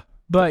 Duh.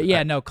 But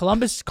yeah, no,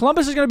 Columbus is going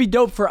to be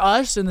dope for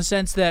us in the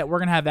sense that we're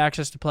going to have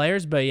access to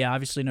players. But yeah,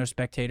 obviously no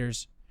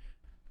spectators.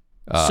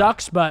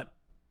 Sucks, but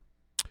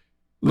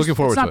Looking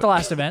forward it's to not it. the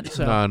last event.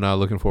 So No,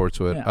 looking forward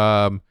to it.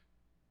 Yeah.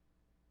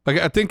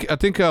 I think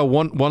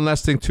one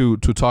last thing to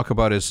talk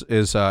about is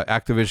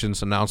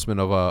Activision's announcement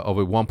of a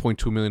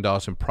 $1.2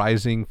 million in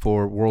prizing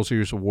for World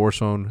Series of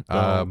Warzone.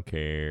 Don't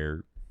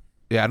care.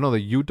 Yeah, I know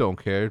that you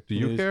don't care. Do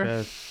you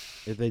care?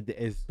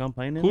 Is Scum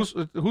playing in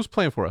it? Who's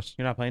playing for us?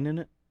 You're not playing in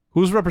it?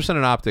 Who's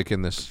representing Optic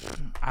in this?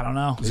 I don't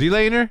know.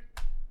 Z-Laner?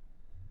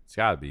 It's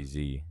gotta be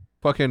Z.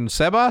 Fucking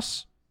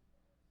Sebas?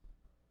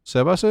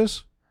 Sebas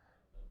is?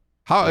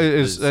 How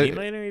is Does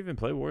Z-Laner even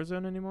play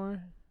Warzone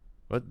anymore?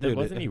 Dude,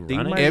 Wasn't he you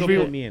running? might as well Every-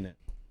 put me in it.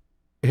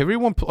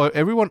 everyone?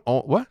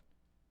 What?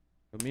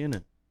 Put me in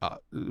it.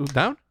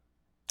 Down?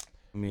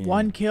 Put me in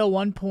One it. kill,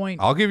 1 point.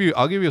 I'll give you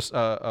a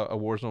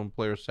Warzone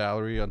player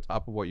salary on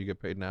top of what you get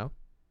paid now.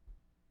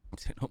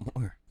 Say no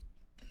more.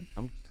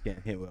 I'm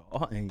getting hit with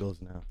all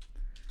angles now.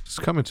 It's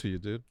coming to you,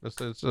 dude.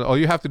 That's all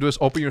you have to do is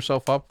open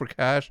yourself up for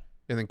cash,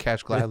 and then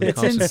cash gladly It's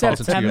comes in and falls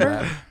into your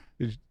September?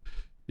 lap.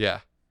 Yeah.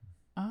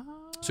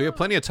 So you have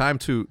plenty of time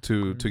to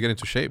get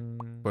into shape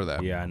for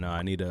that. Yeah, no,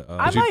 I need to.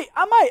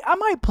 I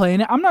might play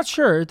in it. I'm not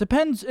sure. It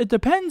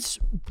depends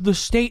the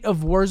state of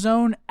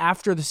Warzone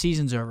after the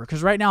season's over.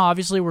 Because right now,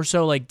 obviously, we're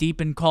so like deep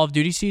in Call of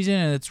Duty season,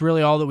 and it's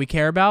really all that we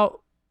care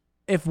about.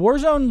 If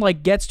Warzone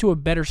like gets to a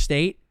better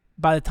state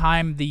by the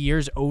time the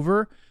year's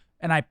over,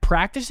 and I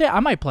practice it,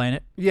 I might play in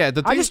it. Yeah,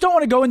 I just don't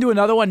want to go into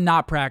another one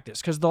not practice.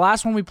 Because the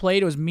last one we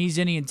played, it was me,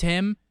 Zinni, and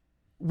Tim.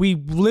 We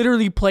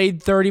literally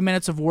played 30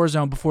 minutes of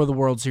Warzone before the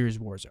World Series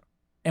Warzone.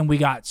 And we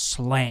got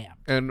slammed.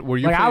 And were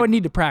you I would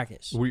need to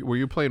practice. Were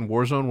you playing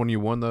Warzone when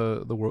you won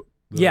the world?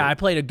 Yeah, I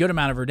played a good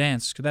amount of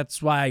Verdansk.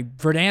 That's why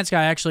Verdansk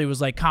I actually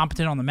was like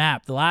competent on the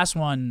map. The last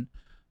one,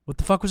 what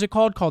the fuck was it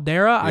called?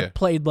 Caldera? Yeah. I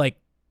played like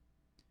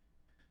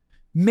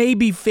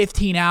maybe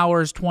 15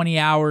 hours, 20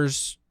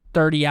 hours,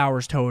 30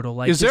 hours total.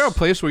 Like, is there a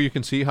place where you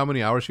can see how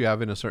many hours you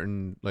have in a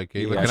certain like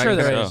game? Yeah, Like, I'm sure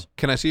there I, is.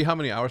 Can I see how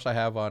many hours I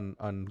have on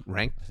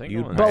ranked? I think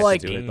You'd only but, like,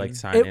 do it, like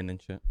 16. sign in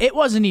and shit. It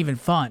wasn't even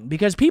fun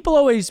because people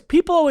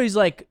always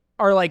like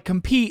are like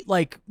compete,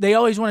 like they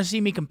always want to see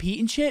me compete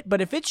and shit,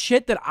 but if it's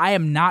shit that I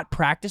am not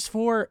practiced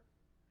for,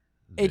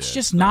 it's Yeah,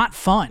 just not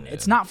fun.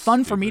 It's not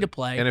fun for me to stupid.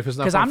 play. And if it's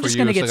not 'cause fun I'm for just you,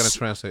 gonna it's get not s-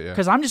 gonna translate. Yeah.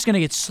 because I'm just gonna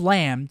get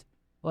slammed.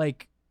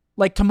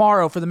 Like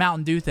tomorrow for the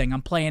Mountain Dew thing,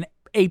 I'm playing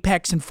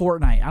Apex and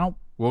Fortnite.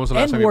 When was the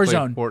last and time you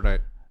Warzone. played Fortnite?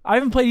 I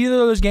haven't played either of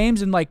those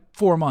games in like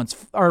 4 months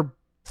or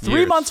 3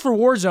 Years. months for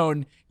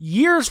Warzone,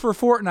 years for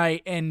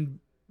Fortnite, and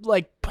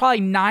like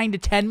probably 9 to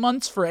 10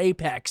 months for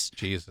Apex.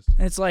 Jesus,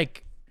 And it's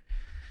like,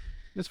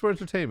 it's for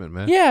entertainment,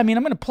 man. yeah, I mean,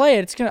 I'm gonna play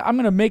it. I'm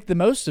gonna make the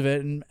most of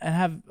it and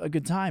have a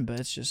good time. But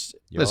it's just,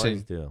 You Listen,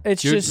 always do.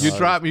 it's You, just, you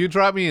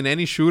drop me in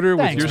any shooter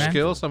Thanks, with your man.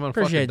 skills, I'm gonna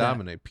Appreciate fucking that.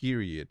 dominate.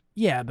 Period.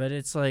 yeah. But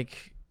it's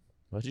like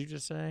What did you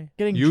just say?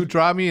 getting. You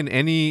drop me in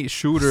any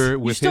shooter you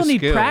with still his need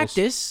skills,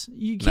 practice.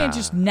 You can't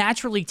just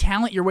naturally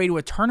talent your way to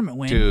a tournament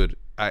win. dude.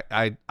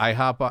 I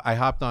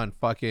hopped on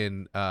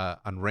fucking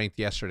on ranked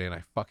yesterday and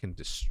I fucking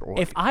destroyed.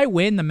 If I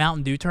win the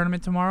Mountain Dew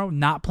tournament tomorrow,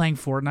 not playing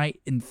Fortnite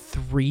in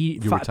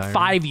retiring?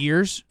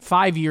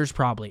 5 years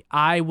probably,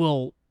 I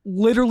will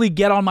literally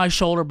get on my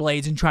shoulder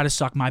blades and try to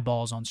suck my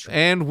balls on stream.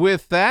 And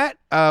with that,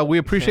 we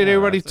appreciate Yeah,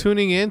 everybody that's it.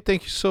 tuning in.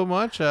 Thank you so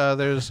much.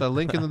 There's a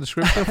link in the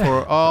description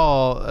for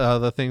all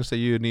the things that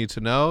you need to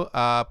know.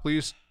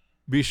 Please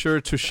be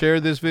sure to share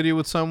this video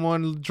with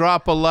someone.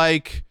 Drop a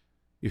like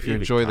if you Leave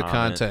a enjoy the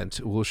comment. content.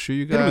 We'll see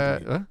you Hit 'em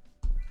with guys.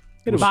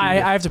 the-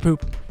 Bye. I have to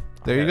poop.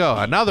 There you go.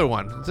 Another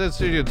one.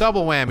 It's a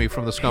double whammy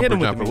from the Hit Scumper 'em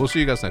with Jumper. the We'll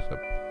see you guys next time.